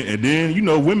and then you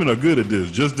know women are good at this.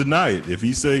 Just deny it. If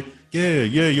he say, yeah,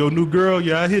 your new girl,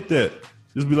 yeah, I hit that.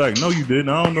 Just be like, no, you didn't.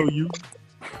 I don't know you.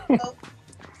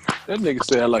 That nigga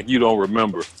said like you don't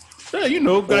remember. Yeah, you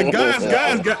know, like guys.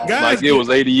 Like it was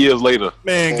 80 years later.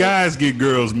 Man, guys get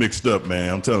girls mixed up,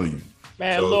 man. I'm telling you.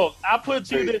 Man, look, I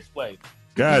put you this way.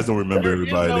 Guys don't remember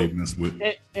everybody they mess with.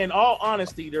 In all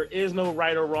honesty, there is no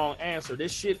right or wrong answer.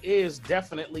 This shit is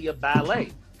definitely a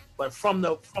ballet. But from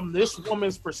this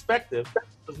woman's perspective,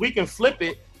 because we can flip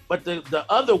it, but the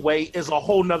other way is a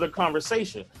whole nother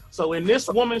conversation. So in this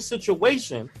woman's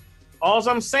situation, all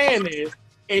I'm saying is,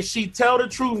 if she tell the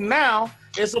truth now,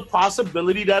 it's a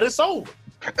possibility that it's over.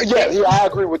 Yeah, I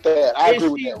agree with that. I agree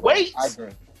with that. Waits, I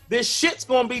agree. This shit's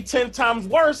gonna be 10 times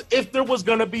worse if there was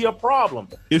gonna be a problem.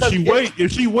 If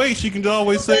she waits, she can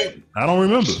always say, "I don't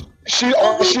remember." She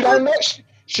don't know.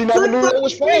 She never knew they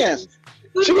was friends.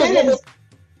 She's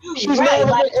never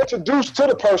been introduced to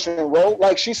the person, bro.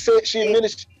 Like she said, she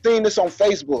admitted she seen this on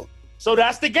Facebook. So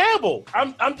that's the gamble.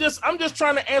 I'm just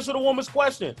trying to answer the woman's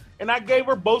question, and I gave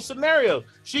her both scenarios.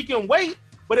 She can wait,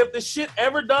 but if the shit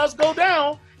ever does go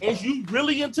down, and you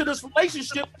really into this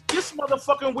relationship, this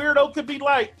motherfucking weirdo could be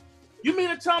like, "You mean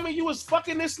to tell me you was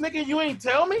fucking this nigga and you ain't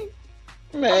tell me?"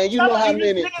 Man, you know how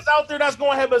many niggas out there that's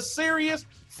gonna have a serious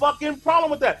fucking problem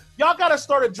with that. Y'all gotta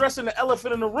start addressing the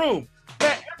elephant in the room.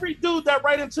 That every dude that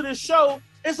write into this show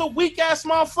is a weak ass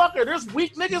motherfucker. There's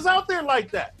weak niggas out there like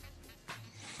that.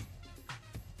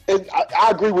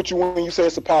 I agree with you when you say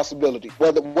it's a possibility.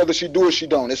 Whether she do or she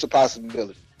don't, it's a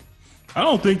possibility. I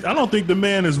don't think the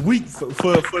man is weak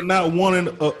for not wanting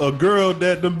a girl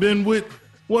that done been with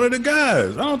one of the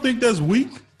guys. I don't think that's weak.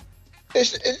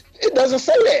 It doesn't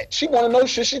say that. She want to know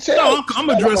should she tell. No, I'm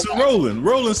addressing Roland.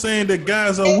 Roland saying that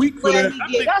guys are weak for that.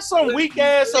 That's some weak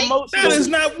ass emotional. That is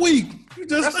not weak. You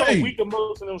just that's some weak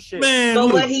emotional shit. Man, so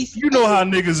look, you know how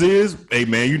niggas is. Hey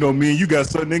man, you know me and you got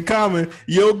something in common.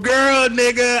 Yo girl,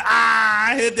 nigga.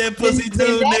 I hit that pussy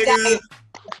too, nigga.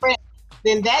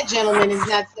 Then that gentleman is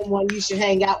not someone you should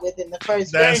hang out with in the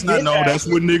first place. That's not that's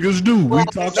what niggas do. We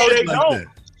talk shit like that.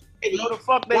 No, the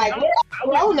fuck they like, don't.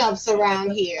 We're grown-ups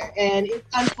around here, and it's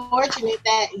unfortunate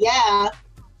that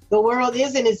the world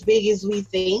isn't as big as we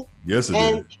think. Yes, it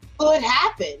and is. it could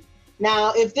happen.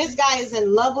 Now, if this guy is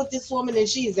in love with this woman and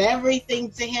she's everything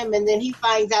to him, and then he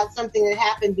finds out something that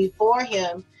happened before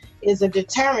him is a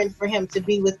deterrent for him to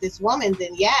be with this woman,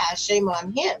 then yeah, shame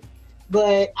on him.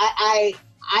 But I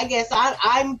guess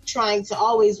I'm trying to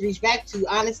always reach back to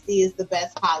honesty is the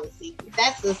best policy.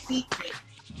 That's a secret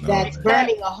that's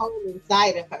burning a hole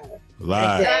inside of her.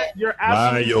 Lie. You're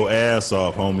Lie your ass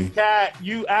off, homie. Cat,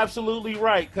 you absolutely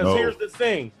right. Because here's the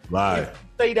thing. Lie. If you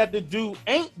say that the dude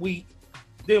ain't weak,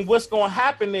 then what's going to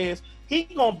happen is he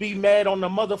going to be mad on the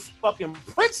motherfucking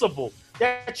principle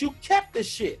that you kept the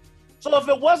shit. So if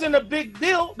it wasn't a big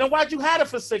deal, then why'd you have it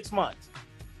for 6 months?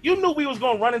 You knew we was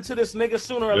going to run into this nigga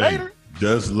sooner or later.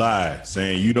 Just lie,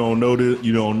 saying you don't know this,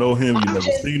 you don't know him, you never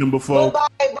seen him before. By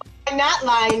not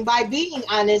lying, by being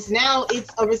honest, now it's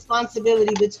a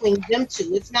responsibility between them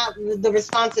two. It's not the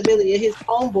responsibility of his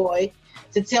homeboy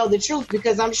to tell the truth,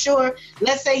 because I'm sure,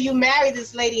 let's say you marry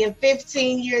this lady and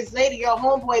 15 years later your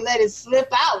homeboy let it slip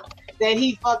out that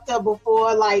he fucked up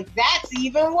before, like that's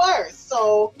even worse.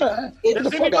 So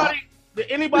did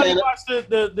anybody watch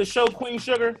the show Queen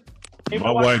Sugar?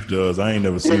 My wife does. I ain't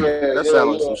never seen it. That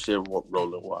sounds like some shit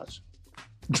Roland watch.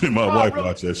 My wife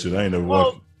watched that shit. I ain't never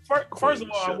watched it. First of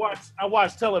all, I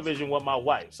watch television with my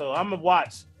wife, so I'm gonna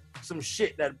watch some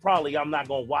shit that probably I'm not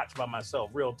gonna watch by myself.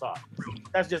 Real talk.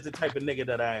 That's just the type of nigga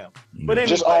that I am. But anyway,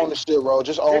 just own the shit, bro.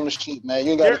 Just own the shit, man.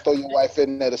 You ain't gotta throw your wife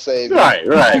in there to save you. Right.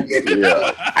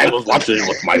 Yeah. I was watching it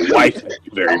with my wife. Thank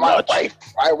you very much.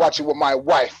 I watch it with my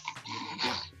wife.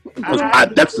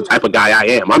 That's the type of guy I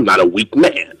am. I'm not a weak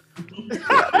man.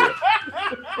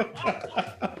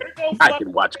 I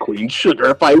can watch Queen Sugar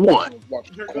if I want.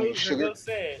 Queen Sugar.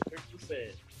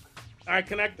 All right,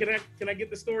 can I get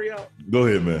the story out? Go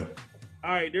ahead, man.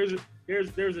 All right,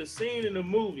 there's a scene in the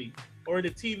movie or in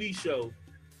the TV show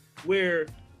where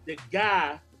the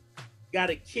guy got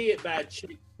a kid by a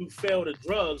chick who fell to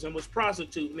drugs and was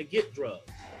prostituting to get drugs,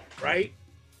 right?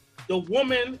 The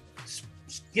woman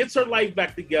gets her life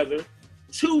back together,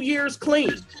 2 years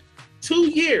clean, 2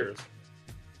 years.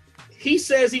 He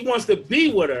says he wants to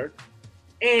be with her,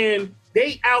 and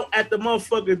they out at the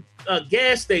motherfucking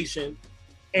gas station,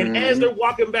 and as they're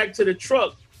walking back to the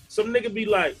truck, some nigga be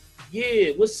like,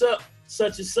 yeah, what's up,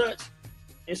 such and such?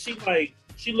 And she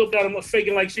looked at him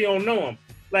faking like she don't know him.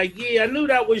 Like, yeah, I knew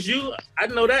that was you. I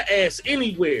know that ass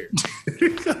anywhere.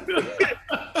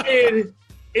 and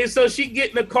so she get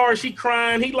in the car, she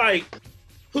crying. He like,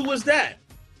 who was that?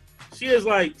 She is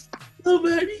like,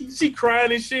 nobody. She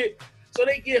crying and shit. So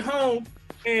they get home,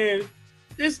 and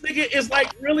this nigga is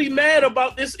like really mad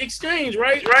about this exchange,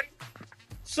 right?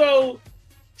 So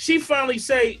she finally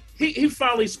say, he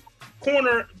finally put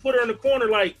her in the corner,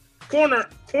 like corner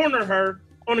her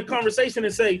on the conversation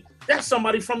and say, that's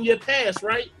somebody from your past,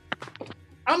 right?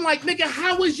 I'm like, nigga,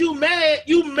 how was you mad?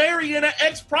 You marrying an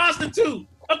ex-prostitute.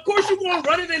 Of course you gonna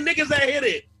run into niggas that hit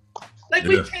it. Like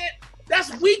we can't,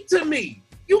 that's weak to me.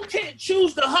 You can't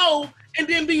choose the hoe and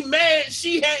then be mad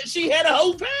she had a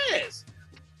whole pass.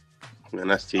 Man,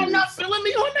 that's TV. I'm not feeling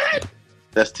me on that.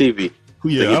 That's TV.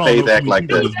 Yeah, so you pay back like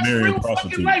that. That's real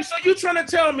fucking life. So you trying to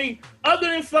tell me, other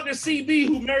than fucking CB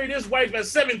who married his wife at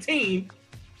 17,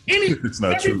 it's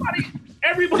not true.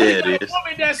 Everybody got a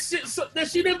woman that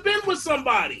she done been with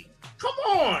somebody. Come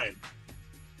on.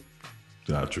 It's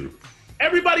not true.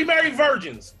 Everybody married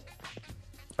virgins.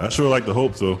 I sure like to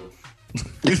hope so.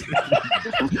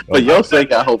 For your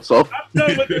sake, I hope so. I'm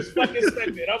done with this fucking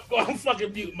segment. I'm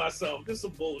fucking muting myself. This is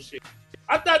some bullshit.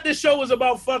 I thought this show was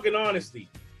about fucking honesty.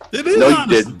 It is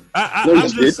honesty. I'm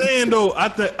just saying though.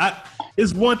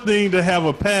 It's one thing to have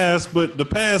a past, but the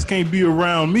past can't be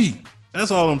around me.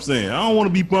 That's all I'm saying. I don't want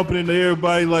to be bumping into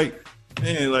everybody like,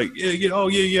 man, like yeah, oh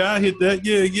yeah, I hit that,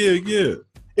 yeah.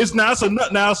 It's not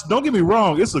now. Don't get me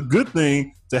wrong. It's a good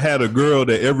thing to have a girl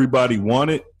that everybody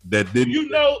wanted that didn't.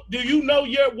 Do you know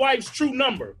your wife's true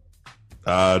number?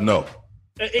 No.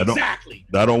 Exactly.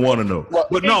 I don't want to know.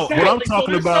 But no, what I'm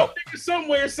talking about.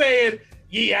 Somewhere saying,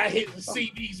 yeah, I hit the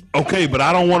CDs. Okay, but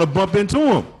I don't want to bump into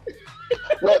him.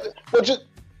 Tell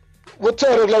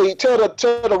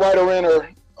the writer in her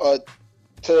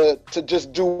to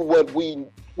just do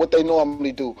what they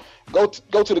normally do. Go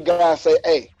to the guy and say,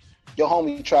 hey, your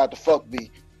homie tried to fuck me,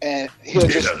 and he'll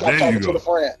just stop talking to the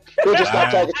friend. He'll just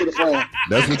stop talking to the friend.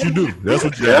 That's what you do. That's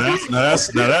what you do. That's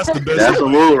the best. That's the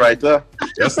move right there.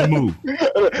 That's the move.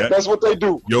 That's what they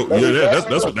do.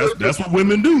 That's what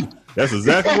women do. That's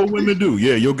exactly what women do.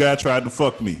 Yeah, your guy tried to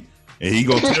fuck me. And he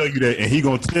gonna tell you that, and he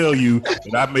gonna tell you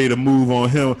that I made a move on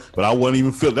him, but I wasn't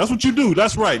even feeling. That's what you do.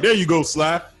 That's right. There you go,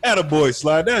 Sly. Attaboy,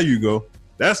 Sly. There you go.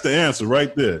 That's the answer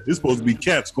right there. It's supposed to be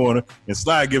Cat's Corner and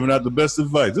Sly giving out the best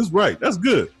advice. That's right. That's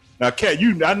good. Now, Kat,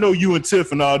 I know you and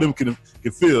Tiff and all them can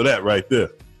feel that right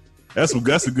there. That's a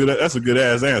good ass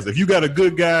answer. If you got a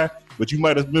good guy, but you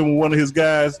might have been with one of his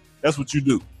guys, that's what you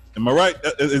do. Am I right?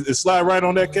 Is Sly right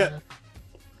on that, Kat?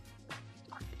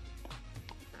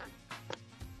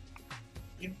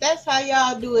 If that's how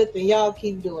y'all do it, then y'all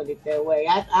keep doing it that way.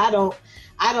 I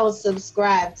don't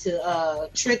subscribe to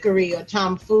trickery or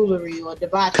tomfoolery or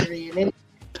debauchery and anything.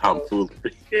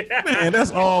 Tomfoolery. Man,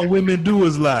 that's all women do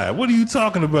is lie. What are you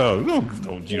talking about?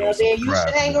 Don't you Well, then you should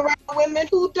hang around women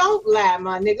who don't lie,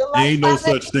 my nigga. There ain't no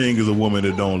such thing as a woman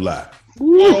that don't lie.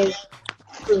 You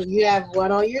have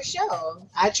one on your show.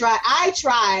 I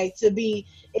try to be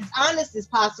as honest as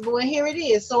possible, and here it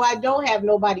is. So I don't have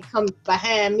nobody come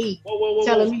behind me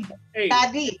telling me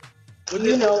I did.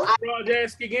 You know, Broad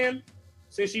ask again.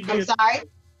 Since she being, I'm sorry.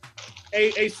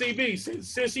 CB,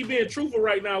 since she being truthful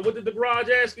right now, what did the garage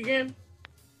ask again?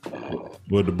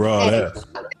 What the broad ask?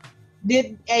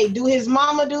 Do his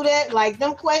mama do that? Like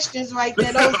them questions right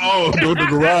there. Those what the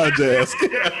garage ask?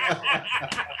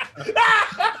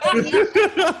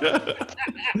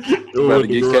 Better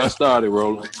get Cat started,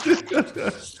 Roland.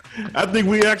 I think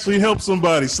we actually helped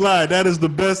somebody. Slide, that is the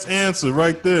best answer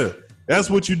right there. That's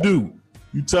what you do.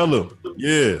 You tell him,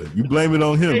 yeah, you blame it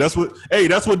on him. That's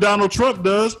what Donald Trump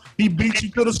does. He beats you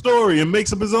to the story and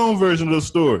makes up his own version of the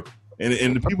story.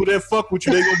 And the people that fuck with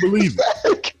you, they gonna believe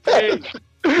it.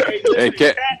 Hey,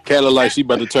 Cat look like she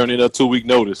about to turn in a 2-week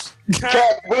notice.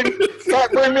 Cat, bring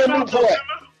me a new point.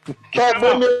 Cat,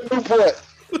 bring me a new point.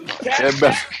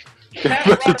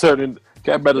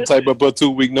 Cat better type up a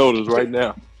 2-week notice right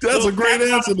now. That's a great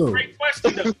answer, though. Great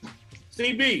question, though.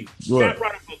 CB, Cat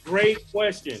brought up a great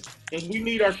question, and we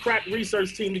need our crack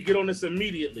research team to get on this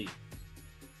immediately.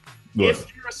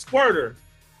 If you're a squirter,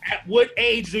 at what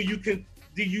age do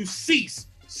you cease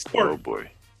squirting? Oh boy!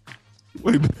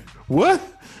 Wait, what?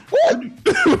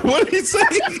 What did he say?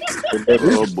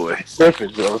 Oh boy!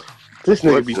 Perfect, bro. This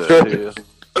nigga be tripping.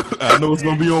 I know it's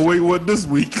gonna be on Wait What this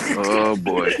week. Oh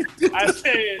boy! I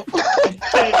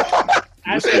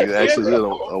said actually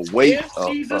a wait. If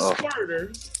she's a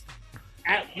squirter,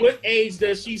 at what age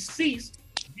does she cease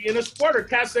being a squirter?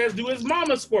 Cat says, "Do his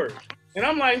mama squirt?" And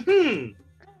I'm like,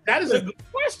 that is a good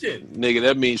question. Nigga,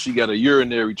 that means she got a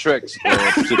urinary tract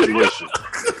situation.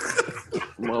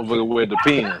 Motherfucker, where it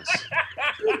depends.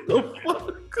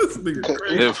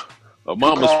 If a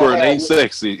mama squirt ain't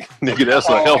sexy, nigga, that's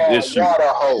a health issue. Water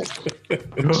hole.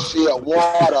 She a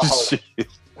water hole.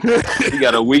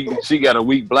 She got a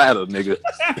weak bladder, nigga.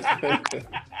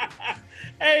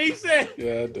 Hey, he said,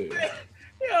 God damn.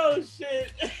 yo,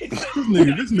 shit.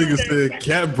 This nigga said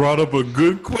Cat brought up a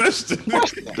good question.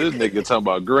 This nigga talking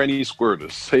about granny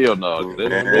squirters. Hell no.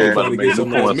 They about to make some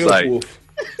more sight.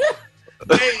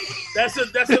 Hey, that's a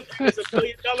 $1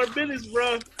 million business,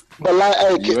 bro. But like,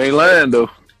 hey, You ain't lying though.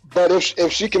 but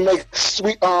if she can make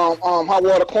sweet hot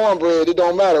water cornbread, it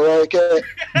don't matter, right, Cat?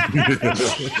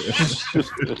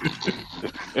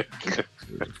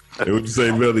 Hey, what you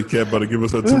say, Melly? Cat about to give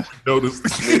us a 2-week notice.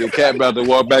 Nigga, Cat about to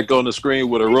walk back on the screen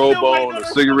with a robe on, a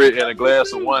cigarette, and a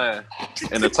glass of wine,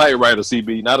 and a typewriter,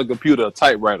 CB, not a computer, a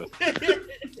typewriter,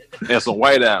 and some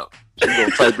whiteout. She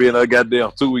gonna type in a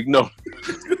goddamn 2-week notice.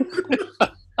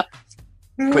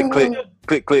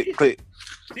 Click.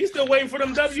 He's still waiting for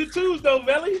them W-2s, though,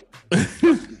 Melly.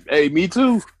 Hey, me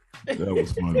too. That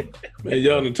was funny. Man,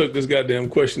 y'all done took this goddamn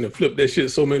question and flipped that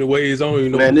shit so many ways. I don't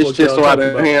even know Man, this shit's so out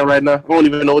of hand right now. I don't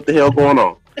even know what the hell going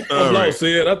on. I'm lost,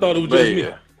 Sid. I thought it was just me.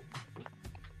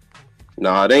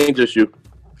 Nah, it ain't just you.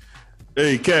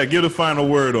 Hey, Cat, give the final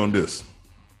word on this.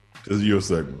 This is your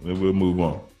segment, and we'll move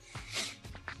on.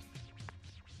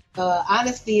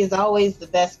 Honesty is always the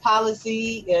best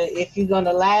policy. If you're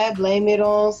gonna lie, blame it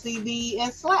on CB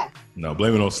and Sly. No,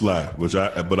 blame it on Sly,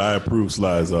 but I approve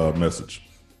Sly's message.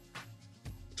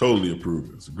 Totally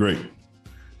approve. It's great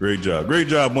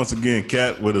job once again,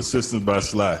 Cat, with assistance by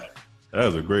Sly. That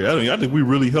was a great. I think we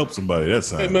really helped somebody that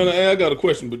time. Hey man, I got a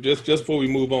question, but just before we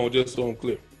move on, just so I'm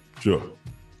clear. Sure.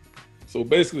 So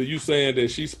basically, you saying that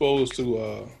she's supposed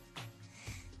to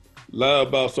lie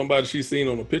about somebody she's seen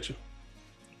on a picture?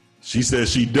 She said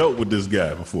she dealt with this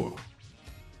guy before.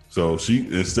 So she,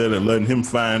 instead of letting him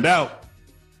find out,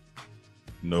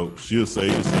 she'll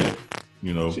say,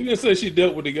 She didn't say she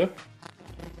dealt with the guy.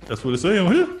 That's what it say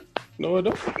on here. No, I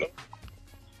don't.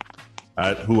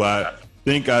 Who I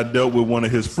think I dealt with one of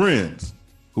his friends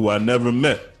who I never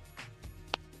met.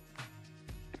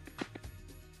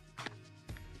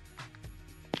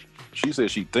 She said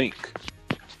she think.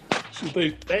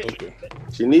 Okay.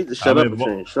 She needs to shut up and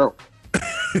change show.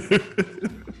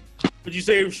 Would you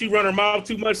say if she run her mouth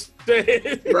too much?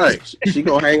 Right. She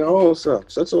gonna hang her own self.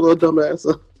 Such a little dumb ass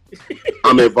up.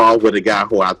 I'm involved with a guy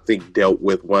who I think dealt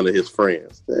with one of his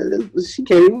friends. She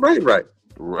can't even write right.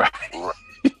 Right.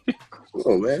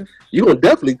 Oh man, you gonna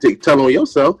definitely tell on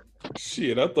yourself.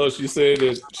 Shit, I thought she said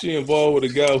that she involved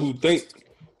with a guy who think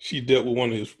she dealt with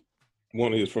one of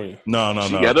his friends. No.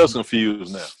 She got us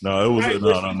confused now. No, it was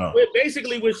Right, no.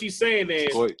 Basically, what she's saying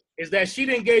is that she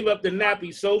didn't give up the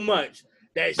nappy so much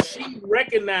that she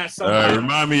recognized All somebody. right,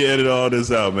 remind me to edit all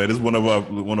this out, man. This is one of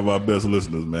our best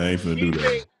listeners, man. I ain't finna do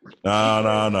that. No.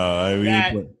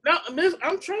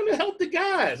 I'm trying to help the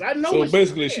guys. I know. So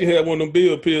basically, she had one of them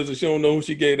bill pills and she don't know who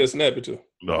she gave that snappy to.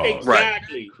 No.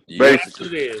 Exactly. Right.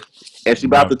 Basically. And she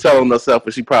about to tell on herself,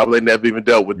 but she probably never even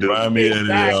dealt with dude. Remind me to edit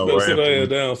it out. Better sit her ass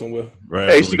down somewhere. Right.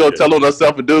 Hey, she gonna tell on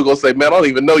herself, and dude gonna say, "Man, I don't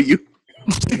even know you."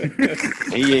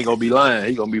 And he ain't gonna be lying.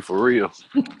 He gonna be for real.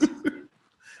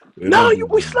 No,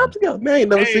 we slept together. Man, I ain't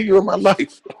never seen you in my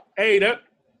life. Hey, that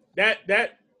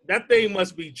thing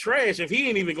must be trash if he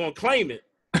ain't even gonna claim it.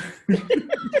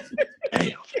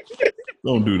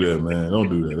 Don't do that, man. Don't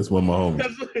do that. That's one of my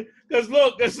homies. Cause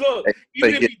look.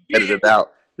 Even if he did, it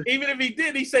out. Even if he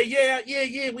did, he say, yeah,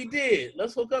 we did.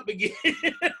 Let's hook up again.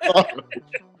 All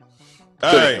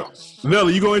right,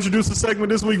 Nelly, you gonna introduce the segment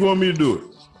this week? You want me to do it?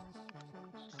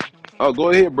 Oh, go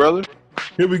ahead, brother.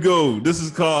 Here we go. This is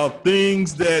called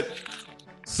Things That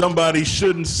Somebody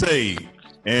Shouldn't Say.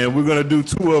 And we're going to do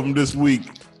two of them this week.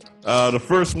 The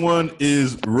first one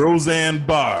is Roseanne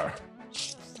Barr.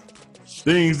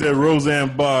 Things that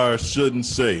Roseanne Barr shouldn't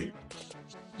say.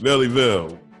 Velly.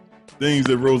 Things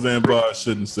that Roseanne Barr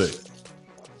shouldn't say.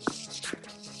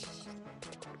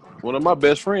 One of my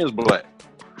best friends, black.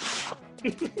 Yeah,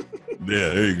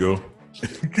 there you go.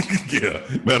 Yeah.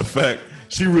 Matter of fact,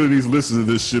 she really needs to listen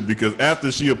to this shit because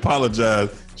after she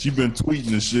apologized, she been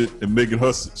tweeting and shit and making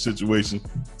her situation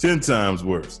 10 times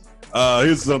worse.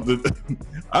 Here's something.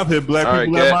 I've had black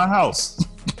people at my house.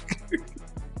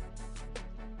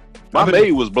 My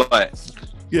maid was black.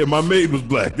 Yeah, my maid was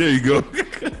black. There you go.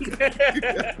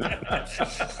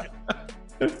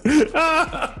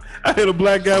 I had a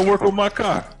black guy work on my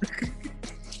car.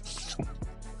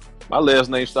 My last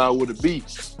name started with a B.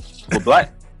 For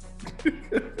black.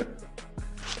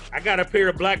 I got a pair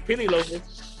of black penny loafers.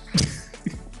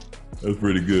 That's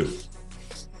pretty good.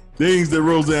 Things that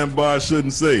Roseanne Barr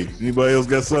shouldn't say. Anybody else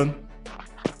got something?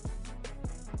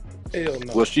 Hell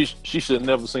no. Well, she should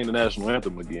never sing the national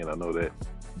anthem again. I know that.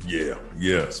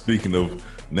 Yeah. Speaking of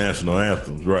national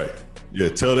anthems, right. Yeah,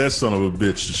 tell that son of a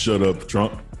bitch to shut up,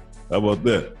 Trump. How about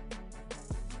that?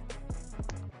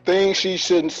 Things she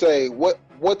shouldn't say. What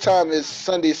time is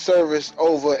Sunday service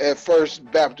over at First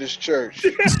Baptist Church?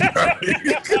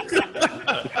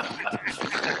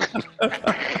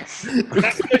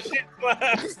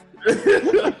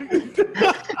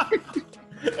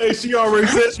 Hey, she already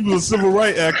said she was a civil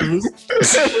rights activist.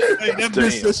 Hey, that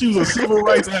bitch said she was a civil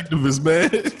rights activist, man.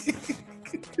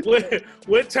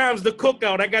 What time's the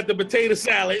cookout? I got the potato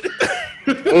salad.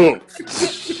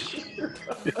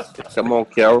 Come on,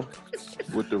 Carol.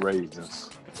 With the raisins.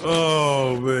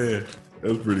 Oh, man. That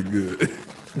was pretty good.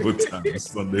 What time is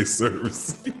Sunday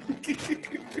service?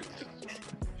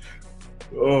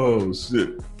 Oh,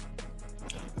 shit.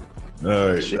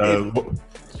 All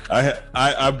right.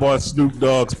 I bought Snoop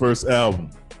Dogg's first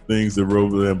album, Things That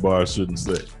Roseanne Barr Shouldn't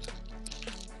Say.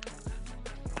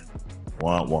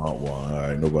 Wah, wah, wah. All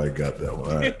right, nobody got that one.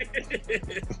 All right.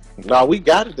 No, we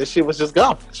got it. This shit was just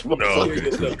garbage. No, okay.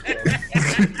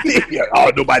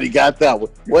 Oh, nobody got that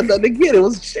one. Wasn't nothing to get. It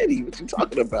was shitty. What you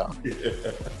talking about?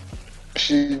 Yeah.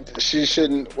 She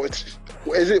shouldn't. What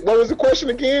was the question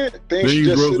again? Things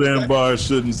Roseanne Barr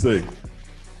shouldn't say.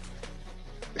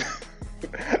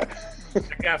 I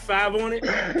got 5 on it.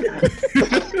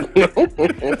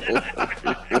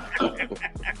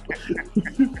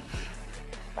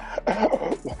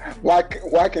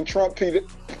 Why can Trump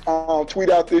tweet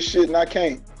out this shit and I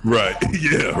can't? Right.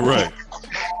 Yeah. Right.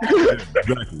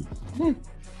 Exactly. All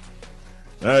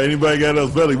right. Anybody got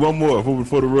else? Belly, one more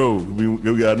for the road. We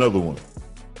got another one.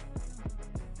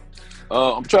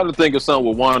 I'm trying to think of something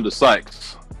with Wanda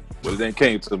Sykes, but it ain't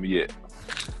came to me yet.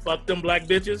 Fuck them black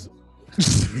bitches.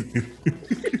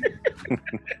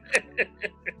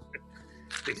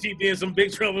 She did some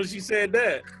big trouble. She said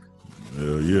that.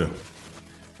 Hell yeah.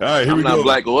 All right, here we go. I'm not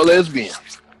black or lesbian.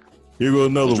 Here goes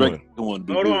another one. Hold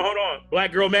on.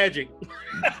 Black girl magic.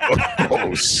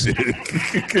 Oh shit.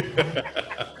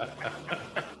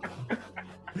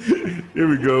 Here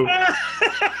we go.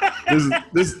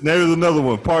 There's another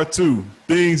one. Part 2.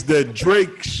 Things that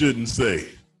Drake shouldn't say.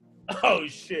 Oh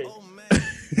shit.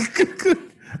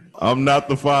 I'm not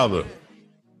the father.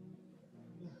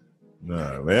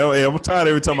 Nah, man. Hey, I'm tired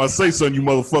every time I say something, you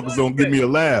motherfuckers don't give me a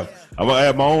laugh. I'm gonna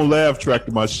add my own laugh track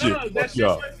to my shit. Fuck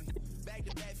y'all.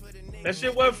 That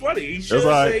shit wasn't funny. He should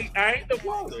say, "I ain't the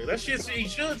father." That shit he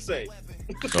should say.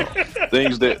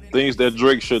 Things that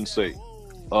Drake shouldn't say.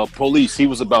 Police. He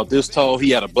was about this tall. He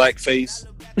had a black face.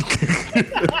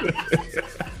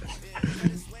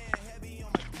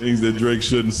 Things that Drake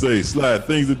shouldn't say. Slide.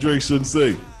 Things that Drake shouldn't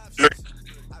say.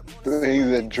 Things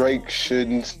that Drake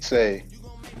shouldn't say.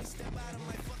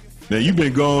 Now you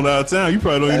been going out of town. You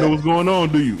probably don't even know what's going on,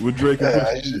 do you? With Drake and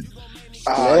Pusha T.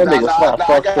 I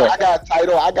got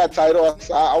title.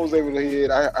 I was able to hear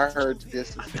it. I heard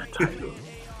this.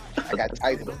 I got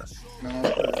title.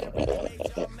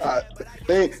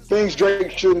 Things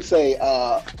Drake shouldn't say.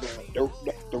 The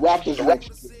Raptors.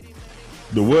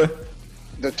 The what?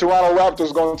 The Toronto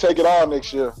Raptors going to take it all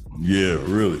next year. Yeah,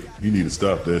 really. You need to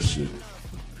stop that shit.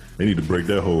 They need to break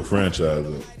that whole franchise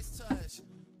up.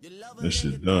 That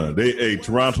shit done.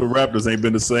 Toronto Raptors ain't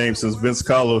been the same since Vince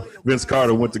Carter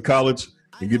went to college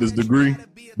and get his degree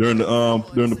during the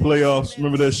playoffs.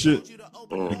 Remember that shit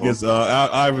against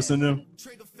Iverson them?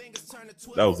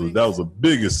 That was the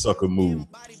biggest sucker move.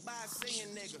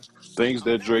 Things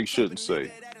that Drake shouldn't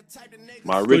say.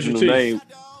 My original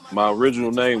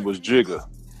name was Jigga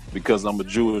because I'm a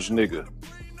Jewish nigga.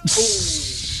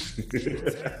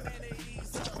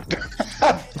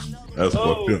 That's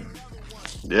fucked up.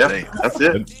 Yeah, that's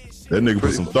it. That nigga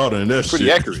put some thought in that pretty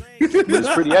shit. Accurate.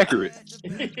 It's pretty accurate.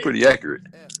 Pretty accurate.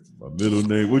 My middle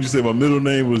name. What'd you say? My middle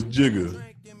name was Jigga.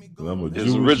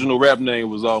 His original rap name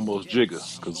was almost Jigga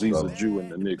because he's a Jew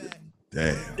and a nigga.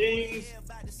 Damn. Things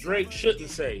Drake shouldn't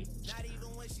say.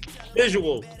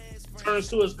 Visual turns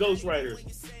to his ghostwriters.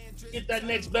 Get that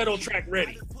next battle track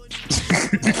ready.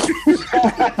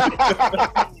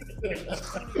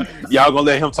 Y'all gonna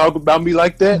let him talk about me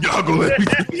like that? Y'all gonna let me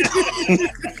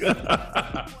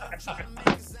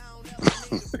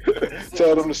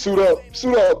Tell them to suit up.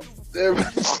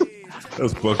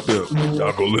 That's fucked up.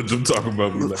 Y'all gonna let them talk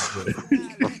about me like that.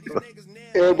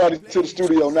 Everybody to the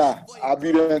studio now. I'll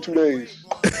be there in 2 days.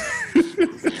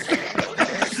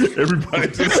 Everybody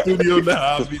to the studio now.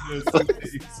 I'll be there in 2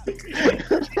 days.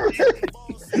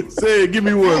 Say it. Give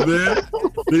me one, man.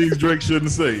 Things Drake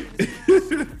shouldn't say.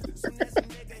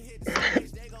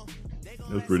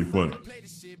 That's pretty funny.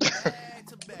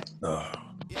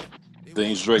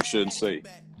 Things Drake shouldn't say.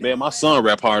 Man, my son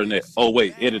rap harder than that. Oh,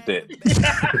 wait, edit that.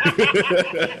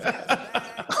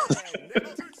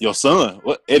 Your son?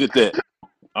 What? Edit that.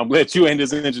 I'm glad you ain't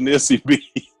his engineer, CB.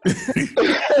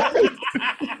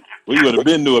 We would have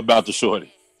been knew about the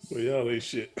shorty. Well, y'all ain't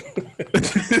shit.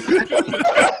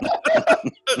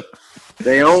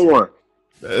 They own one.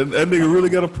 That nigga really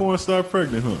got a porn star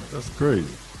pregnant, huh? That's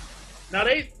crazy.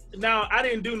 Now I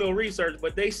didn't do no research,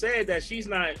 but they said that she's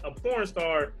not a porn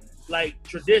star like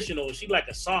traditional. She's like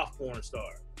a soft porn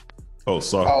star. Oh,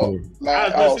 soft porn. I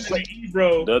was listening to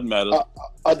Ebro. Doesn't matter.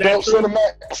 Adult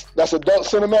Cinemax. That's Adult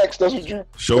Cinemax. That's what you.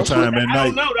 Showtime at night. I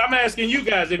don't know. I'm asking you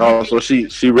guys. So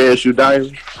she read Shoe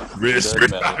Diaries? Red Street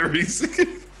Diaries.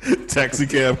 Taxi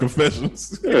Cab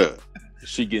Confessions. Yeah.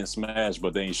 She getting smashed,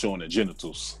 but they ain't showing the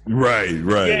genitals. Right.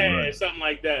 Yeah, something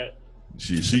like that.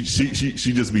 She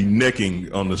just be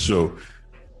necking on the show.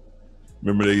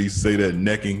 Remember they used to say that,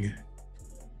 necking?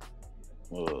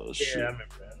 Oh, shit. Yeah, I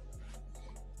remember that.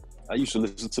 I used to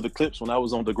listen to the clips when I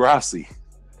was on Degrassi.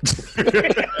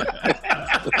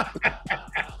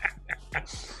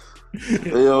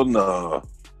 Hell no.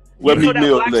 Well,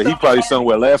 he probably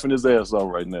somewhere laughing his ass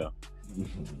off right now.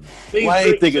 Why I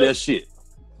ain't think of that shit?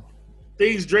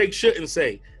 Things Drake shouldn't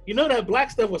say. You know that black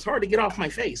stuff was hard to get off my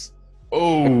face.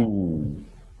 Oh.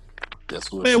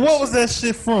 That's what. Man, what was that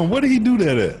shit from? Where did he do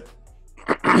that at?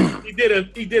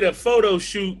 He did a photo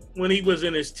shoot when he was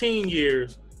in his teen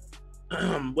years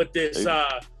with this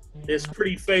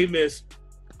pretty famous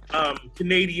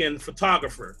Canadian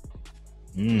photographer.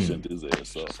 Sent his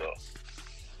ass off.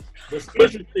 What's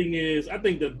interesting is, I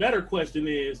think the better question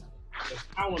is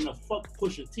how in the fuck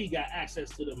Pusha T got access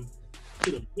to them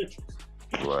pictures.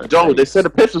 Right. Joe, they said the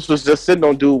pictures was just sitting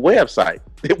on dude's website.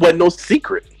 It wasn't no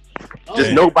secret.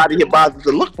 Nobody had bothered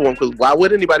to look for them because why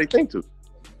would anybody think to?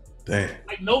 Damn.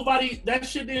 Like nobody, that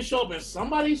shit didn't show up in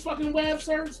somebody's fucking web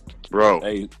search? Bro.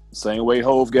 Hey, same way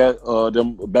Hove got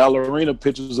them ballerina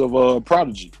pictures of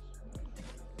Prodigy.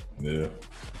 Yeah.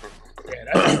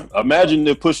 Imagine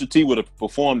if Pusha T would have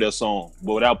performed that song,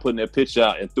 but without putting that picture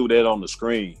out and threw that on the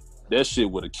screen. That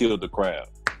shit would have killed the crowd.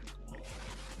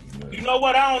 You know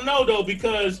what? I don't know though,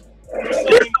 because there's so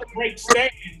many great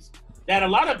stands that a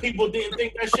lot of people didn't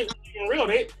think that shit was even real.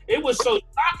 It was so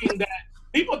shocking that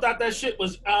people thought that shit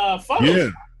was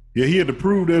photo. Yeah, he had to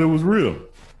prove that it was real.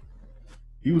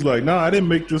 He was like, "Nah, I didn't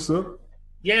make this up."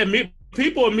 Yeah,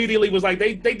 people immediately was like,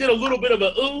 they did a little bit of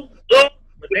a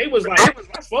but they was like,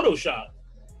 that's Photoshop.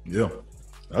 Yeah,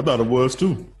 I thought it was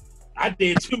too. I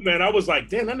did too, man. I was like,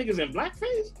 damn, that nigga's in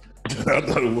blackface. I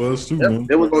thought it was too, man.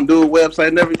 They was gonna do a website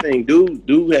and everything.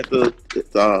 Dude had to.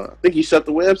 I think he shut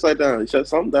the website down. He shut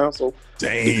something down. So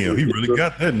damn, he really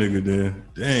got that nigga there.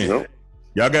 Damn. Yep.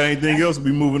 Y'all got anything else to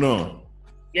be moving on?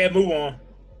 Yeah, move on.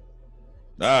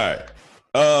 All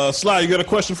right. Sly, you got a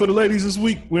question for the ladies this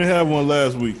week? We didn't have one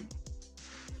last week.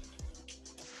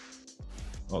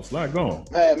 Oh, Sly gone.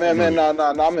 Man, no,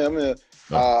 I'm in.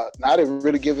 I didn't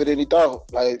really give it any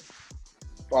thought. Like,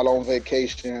 while on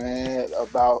vacation, man,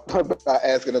 about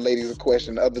asking the ladies a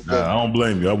question. Other than I don't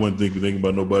blame you. I wasn't thinking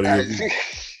about nobody else.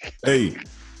 Hey,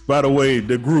 by the way,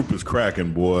 the group is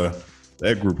cracking, boy.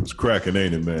 That group is cracking,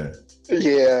 ain't it, man?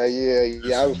 Yeah.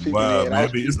 I was peeping in.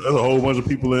 There's a whole bunch of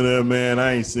people in there, man.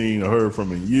 I ain't seen or heard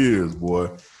from in years, boy.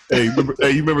 Hey, you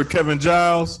remember Kevin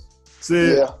Giles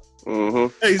said? Yeah. Mm-hmm.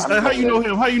 Hey, how you know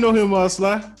him? How you know him,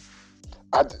 Sly?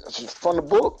 From the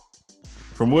book.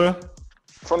 From where?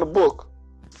 From the book.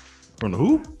 From the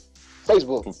who?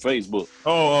 From Facebook.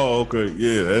 Oh, okay.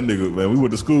 Yeah, that nigga, man. We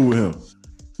went to school with him.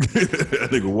 That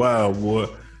nigga wild, boy.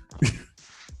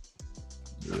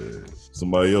 Yeah,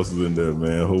 somebody else is in there,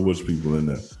 man. A whole bunch of people in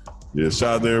there. Yeah,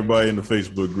 shout out to everybody in the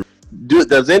Facebook group.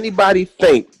 Does anybody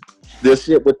think this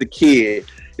shit with the kid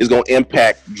is gonna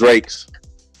impact Drake's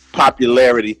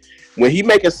popularity when he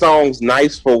making songs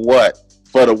nice for what?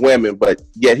 For the women, but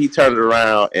yet he turned it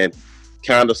around and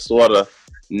kind of sort of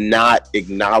not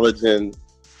acknowledging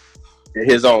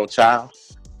his own child.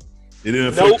 It didn't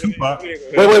affect Tupac.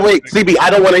 Wait. CB, I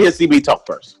don't want to hear CB talk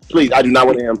first. Please, I do not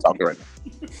want to hear him talking right now.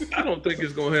 I don't think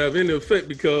it's going to have any effect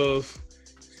because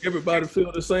everybody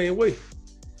feel the same way.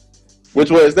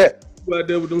 Which one is that? You out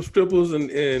there with them strippers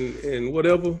and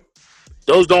whatever.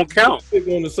 Those don't count.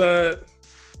 People on the side.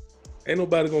 Ain't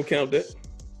nobody going to count that.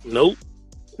 Nope.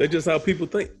 That's just how people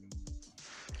think.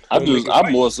 I'm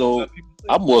more so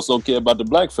care about the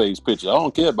blackface picture. I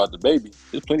don't care about the baby.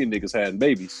 There's plenty of niggas having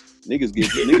babies. Niggas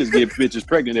get bitches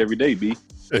pregnant every day, B.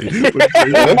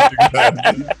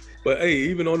 But hey,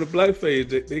 even on the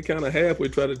blackface, they kind of halfway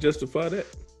try to justify that.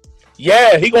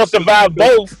 Yeah, he gonna survive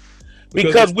both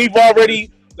because we've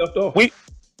already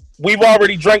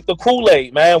drank the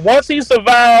Kool-Aid, man. Once he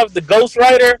survived the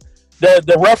ghostwriter,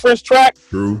 the reference track,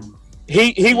 true.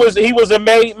 He was a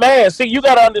made man. See, you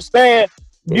gotta understand,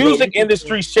 music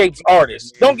industry shapes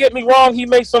artists. Don't get me wrong, he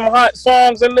makes some hot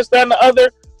songs and this, that, and the other,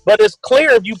 but it's clear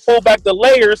if you pull back the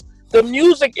layers, the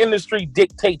music industry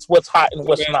dictates what's hot and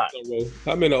what's not.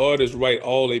 How many artists write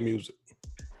all their music?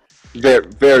 Very,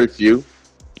 very few.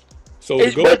 So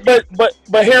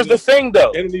but here's the thing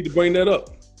though. They don't need to bring that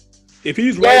up. If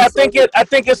he's I think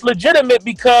it's legitimate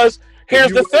because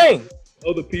here's the thing.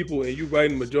 Other people and you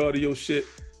writing the majority of your shit,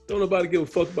 don't nobody give a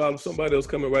fuck about somebody else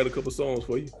come and write a couple songs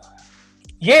for you.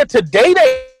 Yeah, today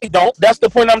they don't. That's the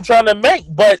point I'm trying to make.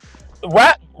 But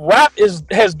rap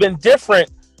has been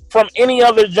different from any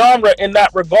other genre in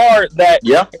that regard. That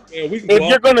we can go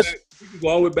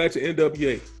all the way back to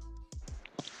NWA.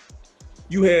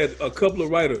 You had a couple of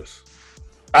writers.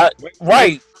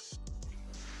 Right.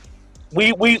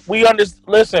 We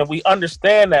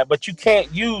understand that, but you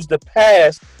can't use the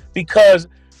past because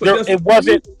it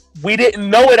wasn't. We didn't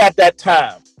know it at that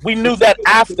time. We knew that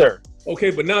after.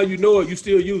 Okay, but now you know it. You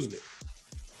still using it.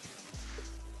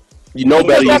 You know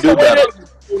better. You do better.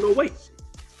 No wait.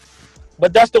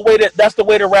 But that's the way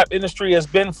the rap industry has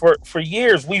been for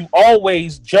years. We've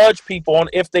always judged people on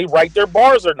if they write their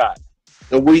bars or not.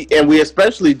 And we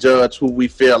especially judge who we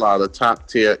feel are the top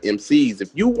tier MCs. If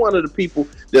you one of the people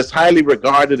that's highly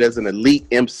regarded as an elite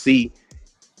MC,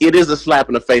 it is a slap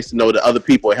in the face to know that other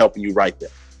people are helping you write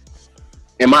that.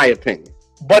 In my opinion.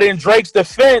 But in Drake's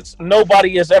defense,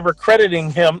 nobody is ever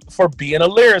crediting him for being a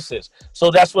lyricist.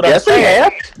 So that's what I'm saying.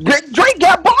 Drake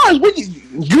got bars.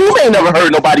 You ain't never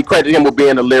heard nobody credit him with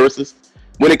being a lyricist.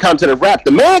 When it comes to the rap, the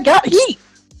man got heat.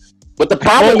 But the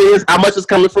problem is how much is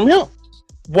coming from him.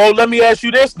 Well, let me ask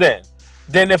you this then.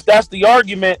 Then if that's the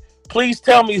argument, please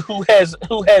tell me who has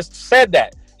said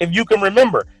that. If you can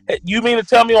remember. You mean to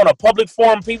tell me on a public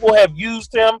forum people have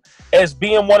used him as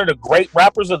being one of the great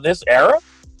rappers of this era?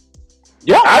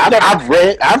 Yeah, I've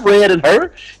read and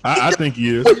heard. I think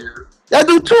he is. I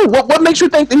do too. What makes you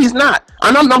think that he's not?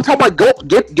 I'm talking about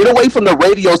get away from the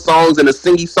radio songs and the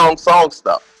singy song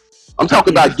stuff. I'm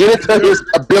talking about get into his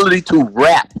ability to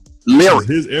rap lyrics.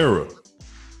 His era.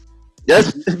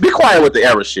 Yes, be quiet with the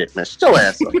era shit, man. Shut your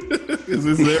ass up. It's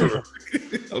his era.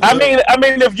 I mean,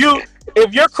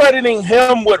 if you're crediting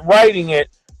him with writing it,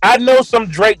 I know some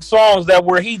Drake songs that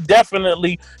where he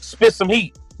definitely spit some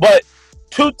heat. But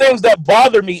two things that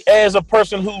bother me as a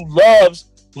person who loves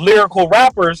lyrical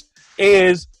rappers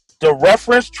is the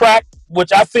reference track,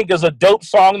 which I think is a dope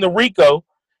song, the Rico,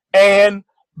 and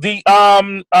the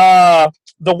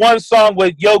one song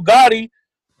with Yo Gotti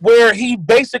where he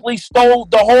basically stole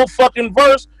the whole fucking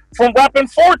verse from Rappin'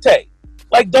 Forte.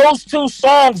 Like, those two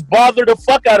songs bother the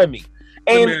fuck out of me.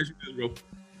 And let me ask you this, bro.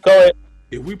 Go ahead.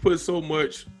 If we put so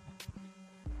much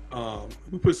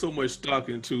stock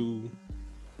into,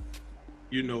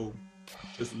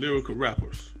 just lyrical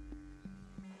rappers,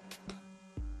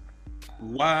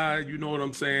 why, you know what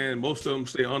I'm saying, most of them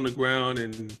stay underground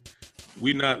and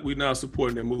we not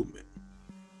supporting their movement?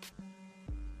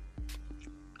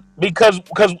 Because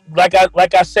like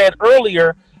I said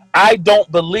earlier, I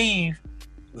don't believe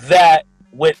that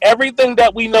with everything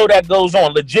that we know that goes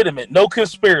on, legitimate, no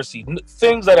conspiracy,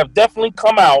 things that have definitely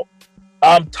come out.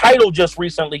 Tidal just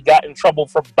recently got in trouble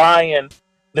for buying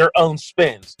their own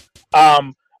spins.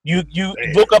 You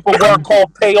look up a word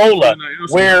called payola,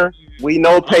 where we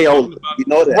know payola. We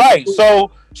know that, right?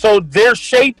 So they're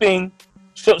shaping.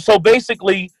 So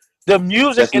basically, the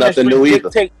music industry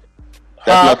dictate.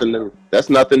 That's nothing new. That's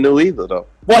nothing new either, though.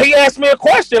 Well, he asked me a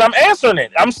question. I'm answering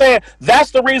it. I'm saying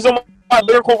that's the reason why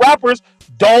lyrical rappers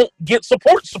don't get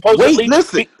support. Supposedly. Wait,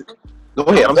 listen. Go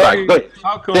ahead. I'm sorry. Go ahead.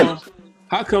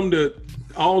 How come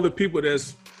all the people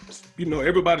that's,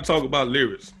 everybody talk about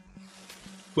lyrics,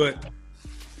 but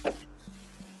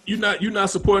you're not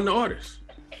supporting the artists?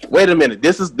 Wait a minute.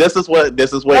 This is what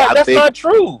that's I think. Not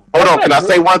true. Hold on. Can I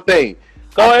say one thing?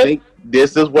 Go ahead. I think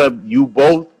this is where you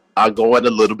both are going a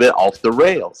little bit off the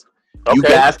rails. Okay. You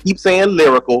guys keep saying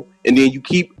lyrical, and then you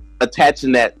keep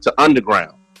attaching that to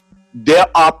underground. There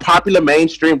are popular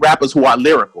mainstream rappers who are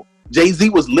lyrical. Jay-Z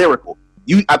was lyrical.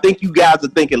 I think you guys are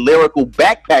thinking lyrical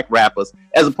backpack rappers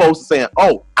as opposed to saying,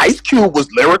 oh, Ice Cube was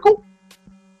lyrical.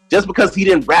 Just because he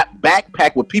didn't rap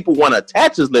backpack what people want to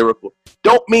attach as lyrical,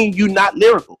 don't mean you not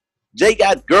lyrical. Jay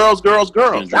got girls.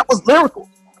 Kendrick. That was lyrical.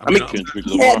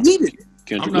 He had needed it.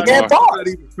 I'm not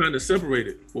even trying to separate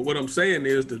it. But what I'm saying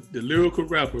is the lyrical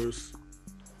rappers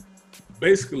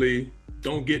basically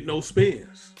don't get no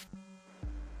spins.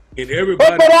 And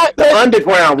everybody, the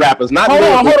underground rappers, not hold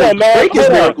on, man. Drake is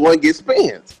lyrical and get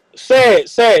spins.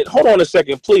 Said. Hold on a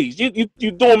second, please. You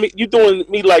doing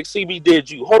me like CB did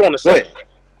you? Hold on a second.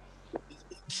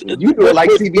 You do it like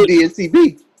CB did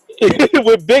CB.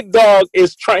 With Big Dog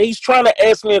he's trying to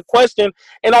ask me a question,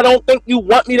 and I don't think you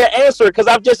want me to answer it because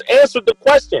I've just answered the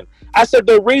question. I said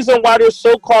the reason why they're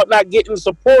so-called not getting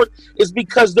support is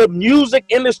because the music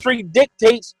industry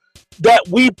dictates that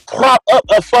we prop up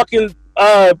a fucking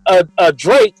a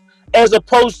Drake as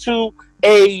opposed to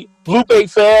a Lupe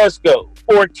Fiasco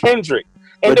or Kendrick.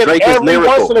 And then Drake every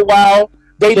once in a while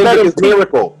they Kendrick let him is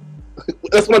lyrical.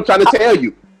 That's what I'm trying to tell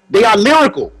you. They are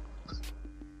lyrical.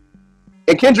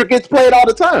 And Kendrick gets played all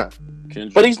the time.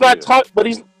 But he's not but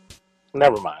he's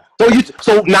never mind.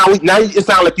 So now it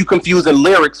sounds like you confusing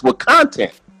lyrics with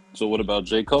content. So what about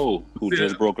J. Cole, who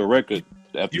just broke a record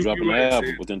after dropping the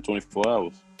album within 24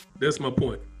 hours? That's my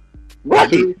point. Right.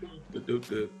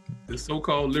 The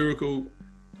so-called lyrical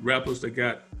rappers that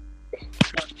got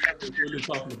really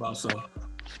talking about something.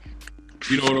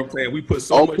 You know what I'm saying? We put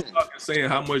so much talk in saying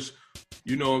how much,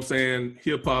 you know what I'm saying,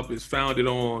 hip-hop is founded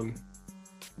on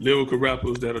lyrical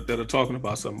rappers that are talking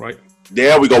about something, right?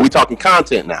 There we go. We talking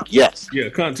content now. Yes. Yeah,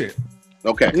 content.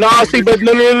 Okay. No, see, but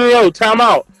no. Time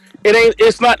out.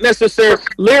 It's not necessary.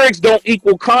 Lyrics don't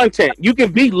equal content. You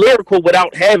can be lyrical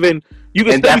without having. You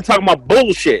can still be talking about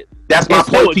bullshit. That's my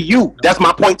point to you. That's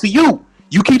my point to you.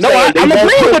 You keep saying I'm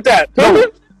agreeing with that. No,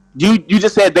 you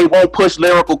just said they won't push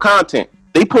lyrical content.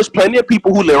 They push plenty of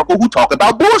people who talk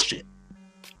about bullshit,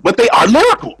 but they are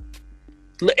lyrical.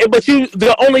 But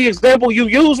the only example you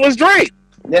used was Drake.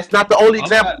 That's not the only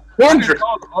example. Kendrick.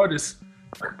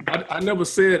 I never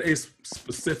said a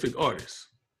specific artist.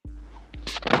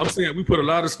 I'm saying we put a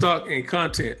lot of stock in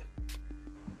content.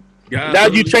 Guys, now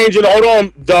you changing. Hold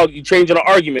on, dog. You changing the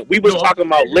argument. We was talking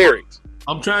about lyrics.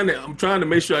 I'm trying to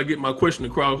make sure I get my question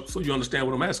across so you understand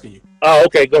what I'm asking you. Oh,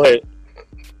 okay. Go ahead.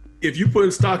 If you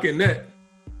put stock in that,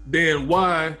 then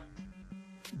why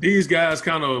these guys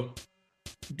kind of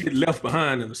get left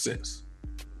behind in a sense?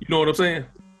 You know what I'm saying?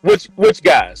 Which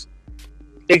guys?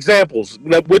 Examples.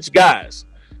 Which guys?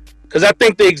 Because I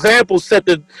think the examples set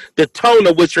the tone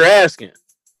of what you're asking.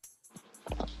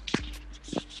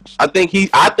 I think he's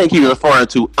referring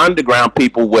to underground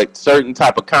people with certain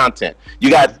type of content. You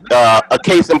got a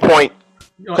case in point.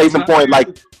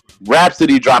 Like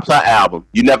Rhapsody drops her album.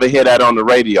 You never hear that on the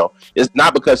radio. It's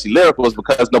not because she's lyrical. It's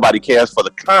because nobody cares for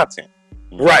the content.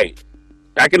 Right.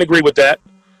 I can agree with that.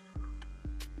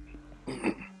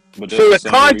 But So the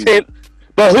content,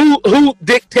 but who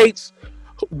dictates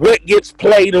what gets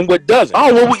played and what doesn't?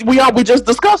 Oh, well, we just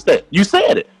discussed that. You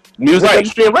said it. Music Right.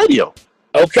 industry and radio.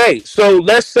 Okay, so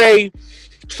let's say,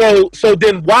 so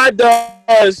then why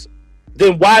does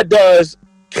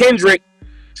Kendrick?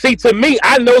 See, to me,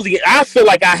 I feel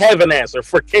like I have an answer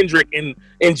for Kendrick and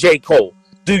J. Cole.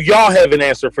 Do y'all have an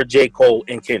answer for J. Cole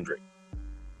and Kendrick?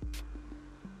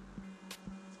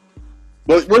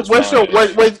 What's your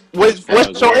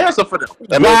answer for them?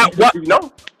 You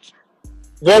know?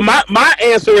 Well, my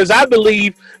answer is I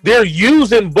believe they're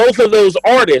using both of those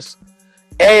artists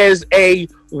as a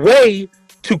way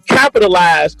to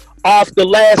capitalize off the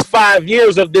last 5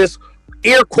 years of this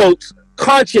air quotes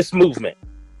conscious movement.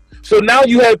 So now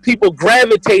you have people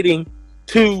gravitating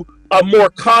to a more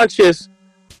conscious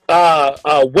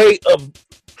way of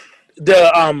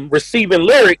the receiving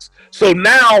lyrics. So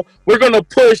now we're going to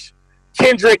push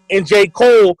Kendrick and J.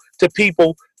 Cole to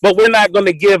people, but we're not going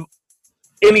to give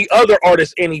any other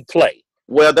artist any play.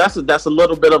 Well, that's a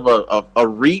little bit of a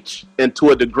reach, and to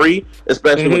a degree,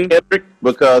 especially with Kendrick,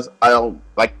 because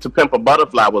like To Pimp a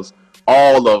Butterfly was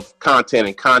all of content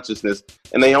and consciousness,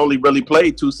 and they only really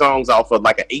played 2 songs off of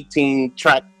like an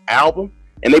 18-track album,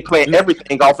 and they playing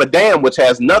everything off of Damn, which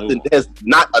has nothing, has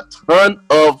not a ton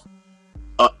of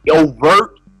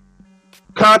overt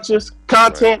conscious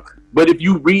content, but if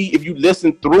you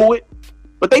listen through it,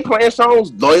 but they playing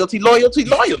songs loyalty.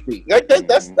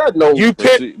 That's not no.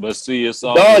 But see, it's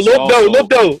all. Look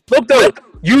though.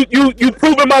 You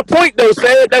proving my point though,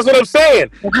 Sam. That's what I'm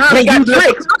saying. How do you use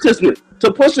that consciousness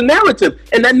to push a narrative,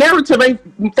 and that narrative ain't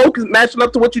matching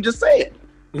up to what you just said.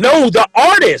 No, the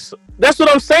artist. That's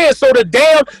what I'm saying. So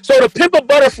the Pimp a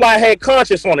Butterfly had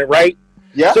conscious on it, right?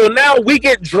 Yeah. So now we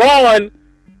get drawn.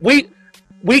 We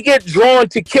get drawn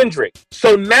to Kendrick.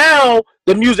 So now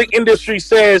the music industry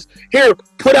says, here,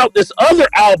 put out this other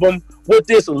album with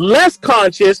this less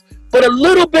conscious, but a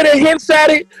little bit of hints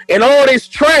at it and all this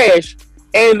trash.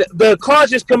 And the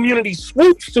conscious community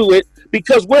swoops to it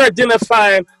because we're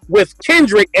identifying with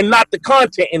Kendrick and not the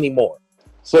content anymore.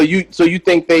 So you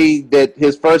think that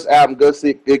his first album,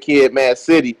 Good Kid, Mad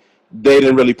City, they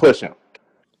didn't really push him?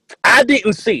 I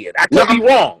didn't see it. I could be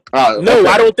wrong. Okay. No,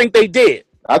 I don't think they did.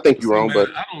 I think you're wrong, man, but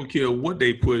I don't care what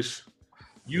they push.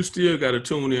 You still got to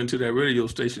tune into that radio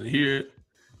station to hear it,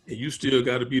 and you still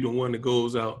got to be the one that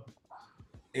goes out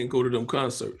and go to them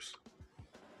concerts.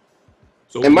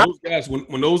 So when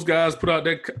those guys put out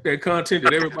that content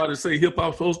that everybody say hip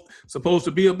hop supposed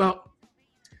to be about,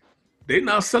 they're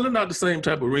not selling out the same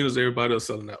type of arenas everybody else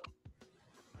selling out.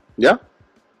 Yeah.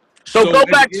 So go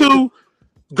back to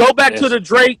the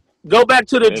Drake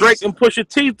and Pusha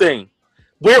T thing.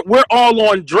 We're all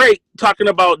on Drake, talking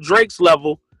about Drake's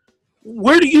level.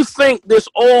 Where do you think this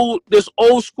old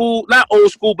school, not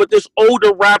old school, but this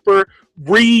older rapper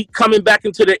coming back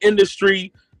into the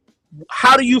industry?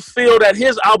 How do you feel that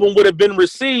his album would have been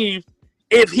received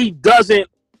if he doesn't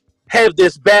have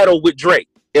this battle with Drake?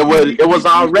 It was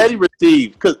already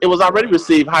received because it was already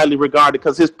received highly regarded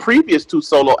because his previous 2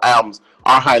 solo albums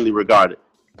are highly regarded.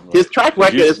 His track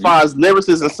record as far as lyrics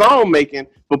and song making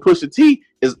for Pusha T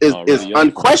is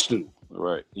unquestioned.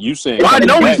 Right. You saying? Well, I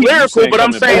know he's lyrical, but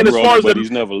I'm saying as far as but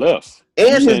he's never left.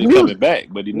 And his music coming back,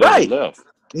 but he never left.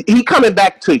 He coming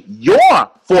back to your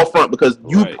forefront because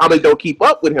you probably don't keep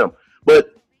up with him.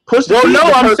 But Pusha T. Well, no,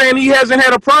 I'm saying he hasn't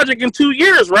had a project in 2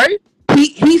 years, right?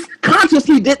 He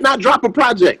consciously did not drop a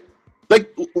project.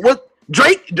 Like what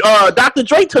Drake, Dr.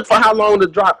 Drake took for how long to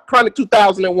drop Chronic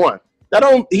 2001?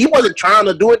 He wasn't trying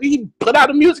to do it. He put out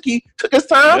the music. He took his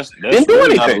time. Didn't do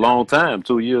anything. Not a long time.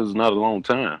 2 years is not a long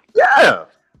time. Yeah,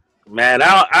 man.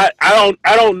 I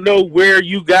don't know where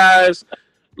you guys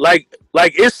like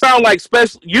it sound like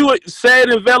special. You said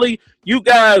and Veli, you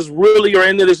guys really are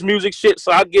into this music shit.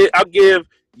 So I'll give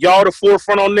y'all the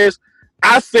forefront on this.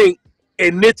 I think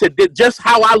just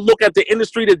how I look at the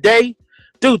industry today,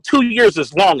 dude. 2 years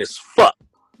is long as fuck.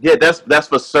 Yeah, that's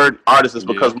for certain artists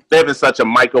because we live in such a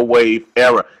microwave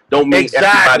era. Don't mean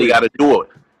everybody got to do it.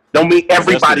 Don't mean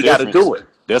everybody got to do it.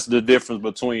 That's the difference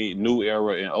between new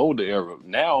era and older era.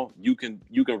 Now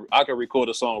I can record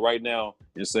a song right now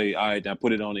and say, all right, now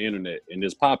put it on the internet and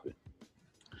it's popping.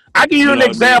 I give you an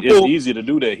example. It's easy to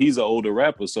do that. He's an older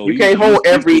rapper, so you can't hold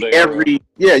every rapper to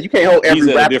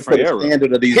the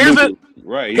standard of these. Here's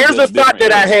a thought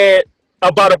that I had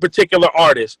about a particular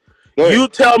artist. You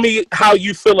tell me how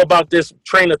you feel about this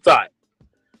train of thought.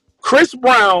 Chris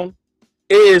Brown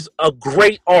is a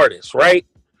great artist, right?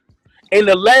 In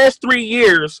the last 3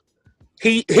 years,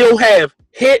 he'll have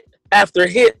hit after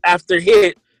hit after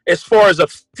hit as far as a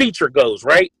feature goes,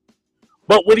 right?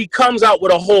 But when he comes out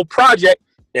with a whole project,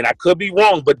 and I could be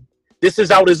wrong, but this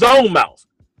is out his own mouth.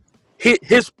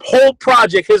 His whole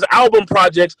project, his album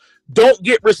projects, don't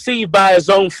get received by his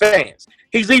own fans.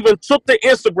 He's even took to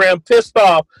Instagram pissed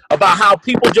off about how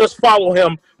people just follow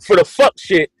him for the fuck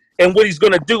shit and what he's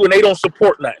gonna do, and they don't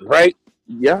support nothing, right?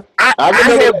 Yeah. I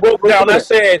had broke down. I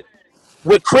said,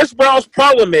 what Chris Brown's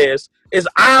problem is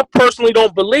I personally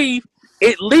don't believe,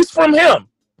 at least from him,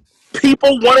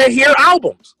 people want to hear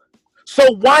albums.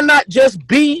 So why not just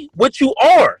be what you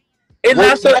are? And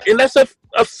that's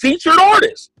a featured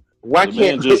artist. Why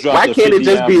can't it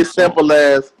just be as simple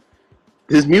as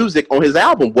his music on his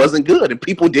album wasn't good and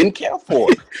people didn't care for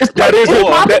it? It's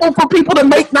possible for people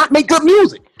to not make good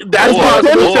music. That's why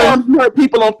you heard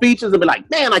people on features and be like,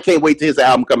 man, I can't wait till his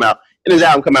album come out, and his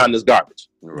album come out and it's garbage.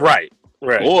 Right.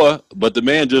 But the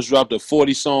man just dropped a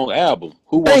 40-song album.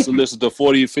 Who wants to listen to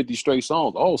 40 or 50 straight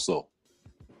songs also?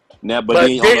 Now, but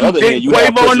then on the other hand, you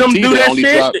got Pusha T that only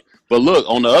dropped. But look,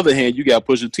 on the other hand, you got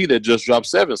Pusha T that just dropped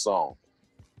 7 songs.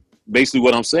 Basically,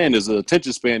 what I'm saying is the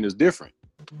attention span is different.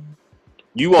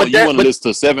 You want to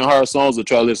listen to 7 hard songs or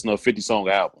try to listen to a 50-song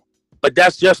album? But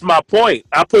that's just my point.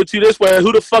 I put it to you this way: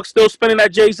 who the fuck's still spinning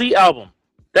that Jay-Z album?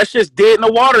 That's just dead in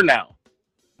the water now.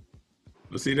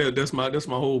 But see, that's my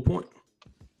whole point.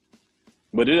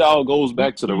 But it all goes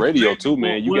back to the radio too,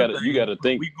 man. You gotta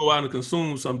think. We go out and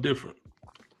consume something different.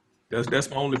 That's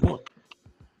my only point.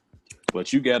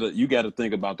 But you gotta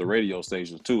think about the radio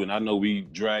stations too. And I know we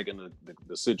dragging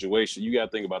the situation. You gotta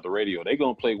think about the radio. They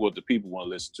gonna play what the people want to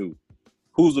listen to.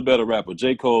 Who's the better rapper,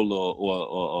 J. Cole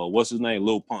or what's his name,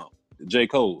 Lil Pump? J.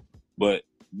 Cole. But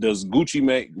does Gucci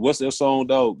make what's their song,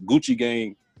 dog? Gucci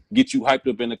Gang get you hyped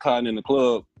up in the car and in the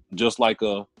club just like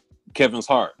Kevin's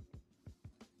Heart,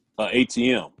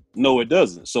 ATM? No, it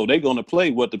doesn't. So they're gonna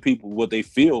play what they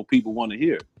feel people want to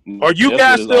hear. Are you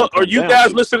guys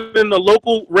listening to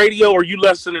local radio, or are you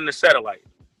listening to satellite?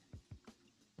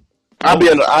 I'll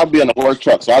be in a work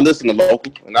truck, so I listen to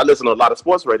local, and I listen to a lot of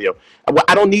sports radio.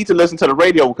 I don't need to listen to the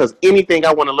radio because anything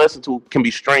I want to listen to can be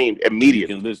streamed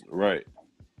immediately. You can listen, right?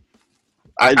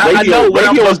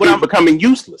 Radio is becoming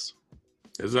useless.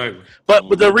 Exactly. But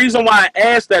the reason why I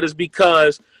asked that is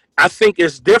because I think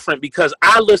it's different, because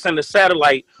I listen to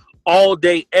satellite all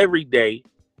day, every day.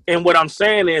 And what I'm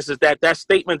saying is that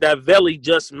statement that Veli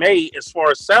just made as far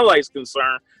as satellite is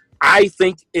concerned, I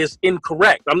think is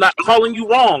incorrect. I'm not calling you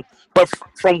wrong, but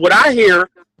from what I hear,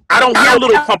 I don't hear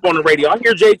Lil Pump on the radio. I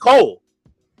hear J. Cole.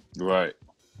 Right.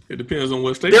 It depends on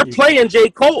what station. They're playing J.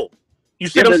 Cole. You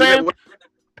see what I'm saying?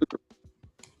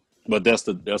 But that's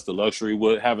the luxury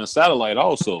with having satellite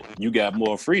also. You got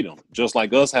more freedom. Just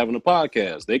like us having a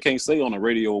podcast. They can't say on the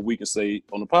radio what we can say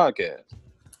on the podcast.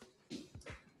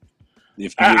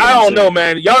 I don't know,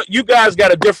 man. You guys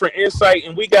got a different insight,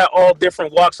 and we got all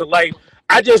different walks of life.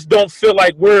 I just don't feel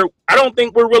like I don't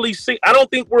think we're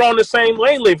on the same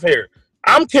wavelength here.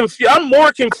 I'm confused. I'm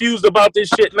more confused about this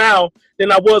shit now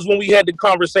than I was when we had the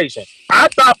conversation. I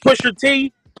thought Pusha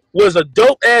T was a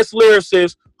dope ass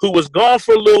lyricist who was gone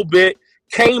for a little bit,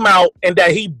 came out, and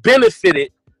that he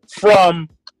benefited from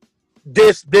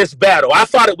this battle. I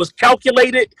thought it was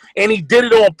calculated, and he did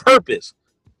it on purpose.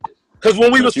 Because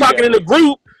when we was talking in the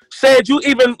group, said you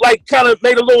even like kind of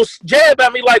made a little jab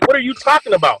at me, like, what are you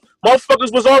talking about?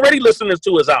 Motherfuckers was already listening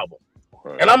to his album.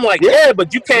 Right. And I'm like, yeah,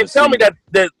 but you can't tell me that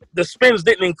the spins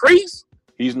didn't increase.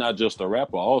 He's not just a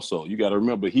rapper also. You got to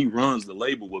remember, he runs the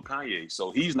label with Kanye.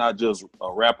 So he's not just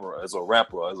a rapper.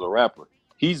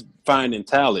 He's finding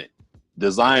talent,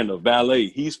 designer, valet.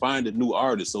 He's finding new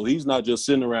artists. So he's not just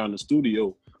sitting around the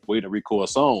studio waiting to record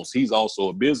songs. He's also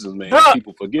a businessman. Bruh,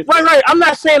 people forget that. Right. I'm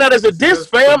not saying that as a diss,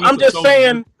 fam. I'm just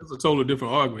saying. It's a totally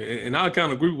different argument. And I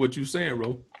kind of agree with what you're saying,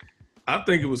 bro. I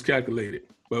think it was calculated.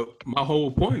 But my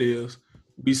whole point is,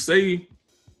 we say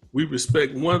we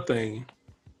respect one thing,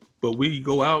 but we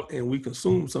go out and we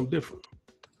consume something different.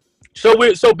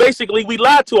 So basically we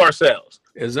lied to ourselves.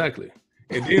 Exactly.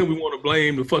 And then we want to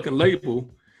blame the fucking label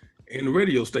and the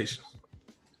radio stations.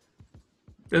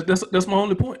 That's my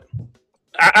only point.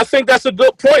 I think that's a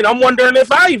good point. I'm wondering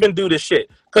if I even do this shit.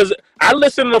 Because I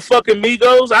listen to fucking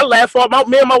Migos. I laugh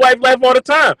me and my wife laugh all the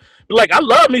time. Like, I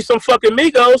love me some fucking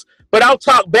Migos, but I'll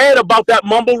talk bad about that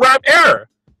mumble rap era.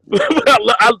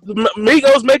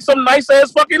 Migos make some nice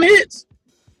ass fucking hits.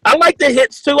 I like the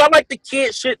hits too. I like the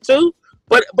kid shit too.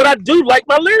 But I do like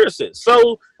my lyricists.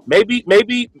 So maybe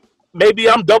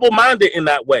I'm double minded in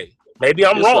that way. Maybe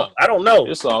I'm wrong. I don't know.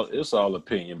 It's all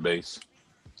opinion based.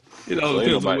 It all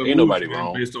depends on ain't nobody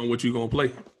wrong based on what you're gonna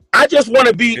play. I just want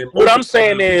to be. What I'm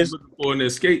saying is looking for an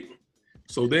escape.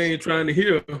 So they ain't trying to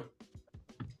hear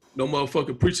no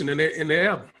motherfucker preaching in their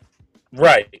album.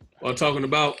 Right. Or talking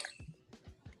about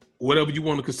whatever you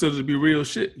want to consider to be real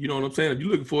shit. You know what I'm saying? If you're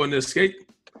looking for an escape,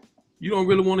 you don't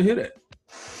really want to hear that.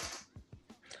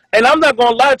 And I'm not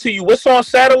gonna lie to you, what's on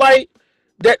satellite,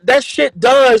 that shit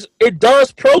does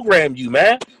program you,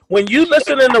 man. When you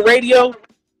listen in the radio,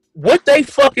 what they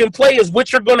fucking play is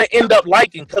what you're gonna end up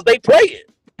liking because they play it.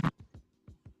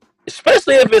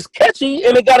 Especially if it's catchy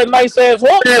and it got a nice ass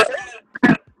hook.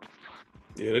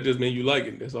 Yeah, that just means you like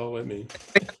it. That's all that means.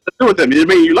 Do with them. It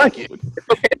means you like it.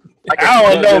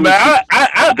 I don't know, man.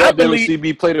 I believe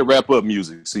CB, play the wrap up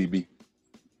music, CB.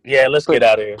 Yeah, let's get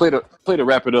out of here. Play the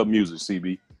wrap it up music,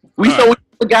 CB. We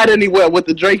got anywhere with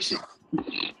the Drake shit.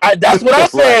 That's what I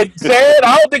said.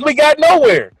 I don't think we got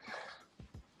nowhere.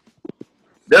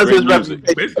 That's his music.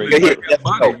 Basically, you know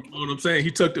what I'm saying? He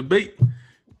took the bait,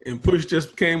 and Push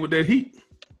just came with that heat.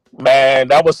 Man,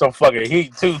 that was some fucking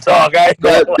heat too, dog.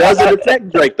 Does it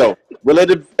affect Drake though? Will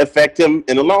it affect him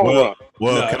in the long run?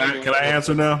 Well, can I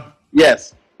answer now?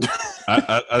 Yes.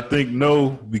 I think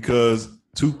no, because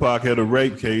Tupac had a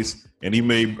rape case, and he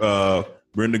made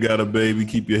Brenda Got a Baby,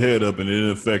 Keep Your Head Up, and it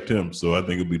didn't affect him. So I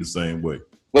think it'll be the same way.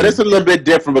 Well, it's a little bit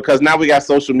different because now we got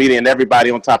social media and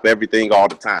everybody on top of everything all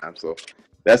the time. So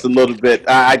that's a little bit.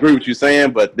 I agree with you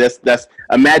saying, but that's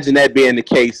imagine that being the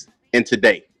case in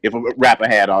today if a rapper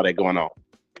had all that going on.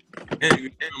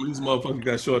 And these motherfuckers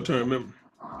got short-term memory.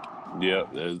 Yeah,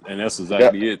 and that's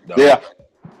exactly it, dog. Yeah,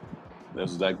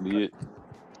 that's exactly it.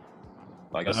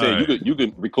 Like I said, you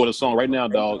could record a song right now,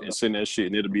 dog, and send that shit,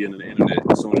 and it'll be in the internet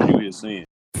as soon as you hit send.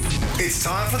 It's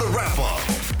time for the wrap up.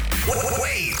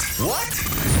 Wait, what?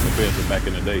 Compared to back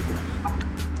in the day.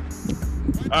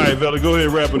 All right, Vella, go ahead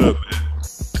and wrap it up, man.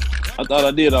 I thought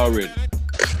I did already.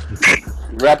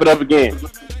 Wrap it up again.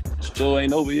 Show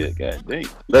ain't over yet. God dang.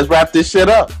 Let's wrap this shit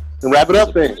up and wrap it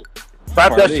up then.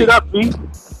 Wrap that shit up, B.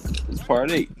 It's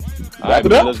part 8. All Wrap right, it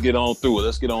man, up. let's get on through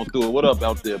it. What up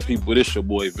out there, people? It's your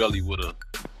boy Velly with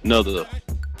another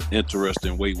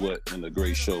interesting Wait What and a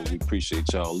great show. We appreciate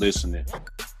y'all listening.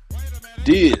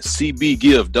 Did CB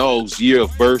give Dog's year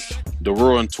of birth the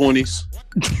roaring 20s?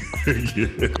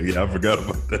 Yeah, I forgot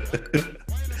about that.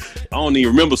 I don't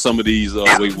even remember some of these.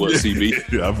 Wait, what,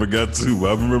 CB? Yeah, I forgot too.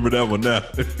 I remember that one now.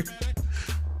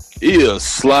 Is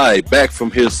Sly back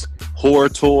from his horror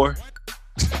tour?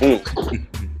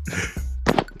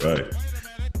 Right.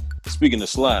 Speaking of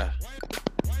Sly,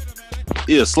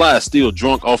 is Sly still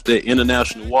drunk off that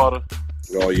international water?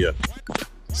 Oh yeah.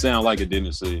 Sound like it, didn't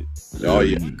it? Say. Oh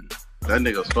yeah. That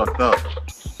nigga's fucked up.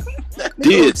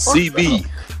 Did CB?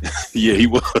 Yeah, he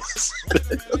was.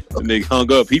 The nigga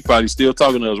hung up. He probably still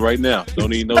talking to us right now.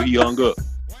 Don't even know he hung up.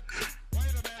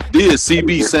 Did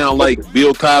CB sound like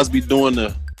Bill Cosby doing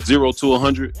the 0 to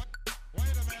 100?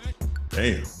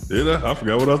 Damn, did I? I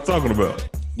forgot what I was talking about.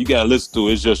 You gotta listen to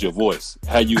it. It's just your voice.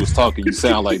 How you was talking, you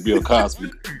sound like Bill Cosby.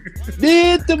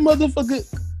 Did the motherfucker?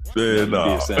 Yeah, no.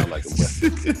 Did sound like him.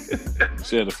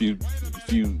 Said a few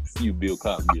Bill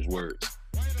Cosby words.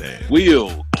 Damn.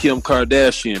 Will Kim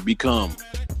Kardashian become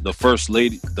the first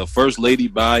lady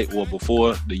by or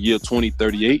before the year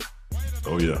 2038?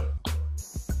 Oh yeah.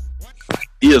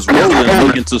 Is Roland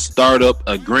looking to start up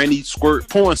a granny squirt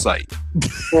porn site?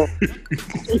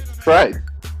 Right.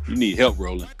 You need help,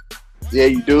 Roland. Yeah,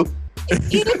 you do. I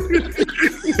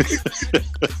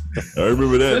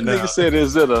remember that now. Nigga said,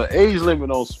 is it an age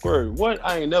limit on squirt? What?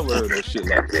 I ain't never heard of shit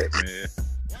like that, man.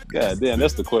 God damn,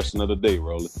 that's the question of the day,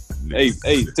 Roland. Hey,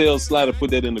 tell Sly to put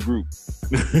that in the group.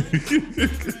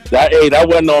 That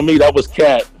wasn't on me. That was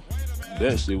Cat.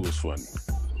 That shit was funny.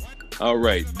 All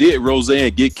right. Did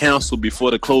Roseanne get canceled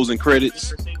before the closing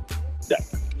credits?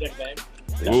 I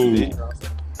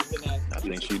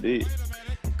think she did.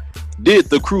 Did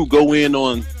the crew go in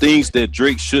on things that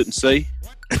Drake shouldn't say?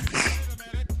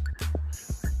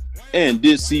 And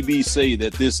did CB say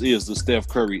that this is the Steph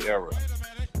Curry era?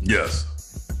 Yes.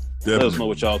 Definitely. Let us know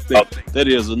what y'all think. That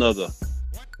is another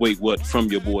Wait What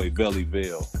from your boy Velly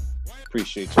Vale.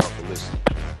 Appreciate y'all for listening.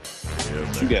 Yeah,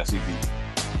 what you got, CB?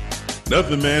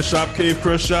 Nothing, man.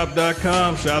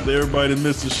 ShopCaveCrushShop.com. Shout out to everybody that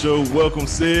missed the show. Welcome,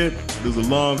 Sid. It was a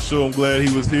long show. I'm glad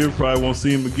he was here. Probably won't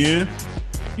see him again.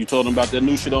 You told him about that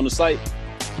new shit on the site?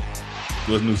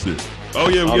 What's new shit? Oh,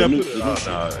 yeah, we got to put it.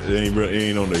 Nah, it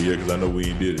ain't on there yet because I know we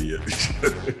ain't did it yet.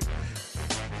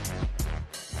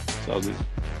 It's all good.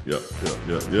 Yep.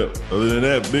 Other than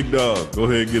that, Big Dog, go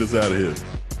ahead and get us out of here.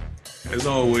 As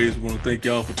always, we want to thank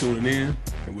y'all for tuning in,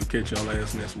 and we'll catch y'all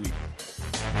ass next week.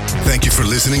 Thank you for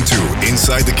listening to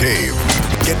Inside the Cave.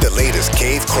 Get the latest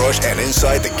Cave Crush and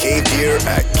Inside the Cave gear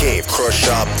at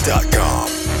CaveCrushShop.com.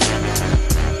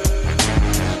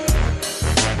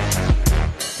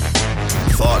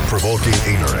 thought-provoking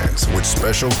ignorance with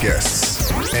special guests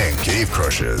and cave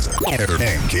crushers.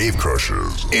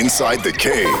 Inside the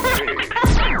cave.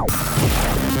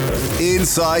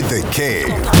 Inside the cave.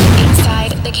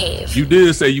 Inside the cave. You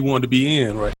did say you wanted to be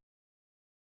in, right?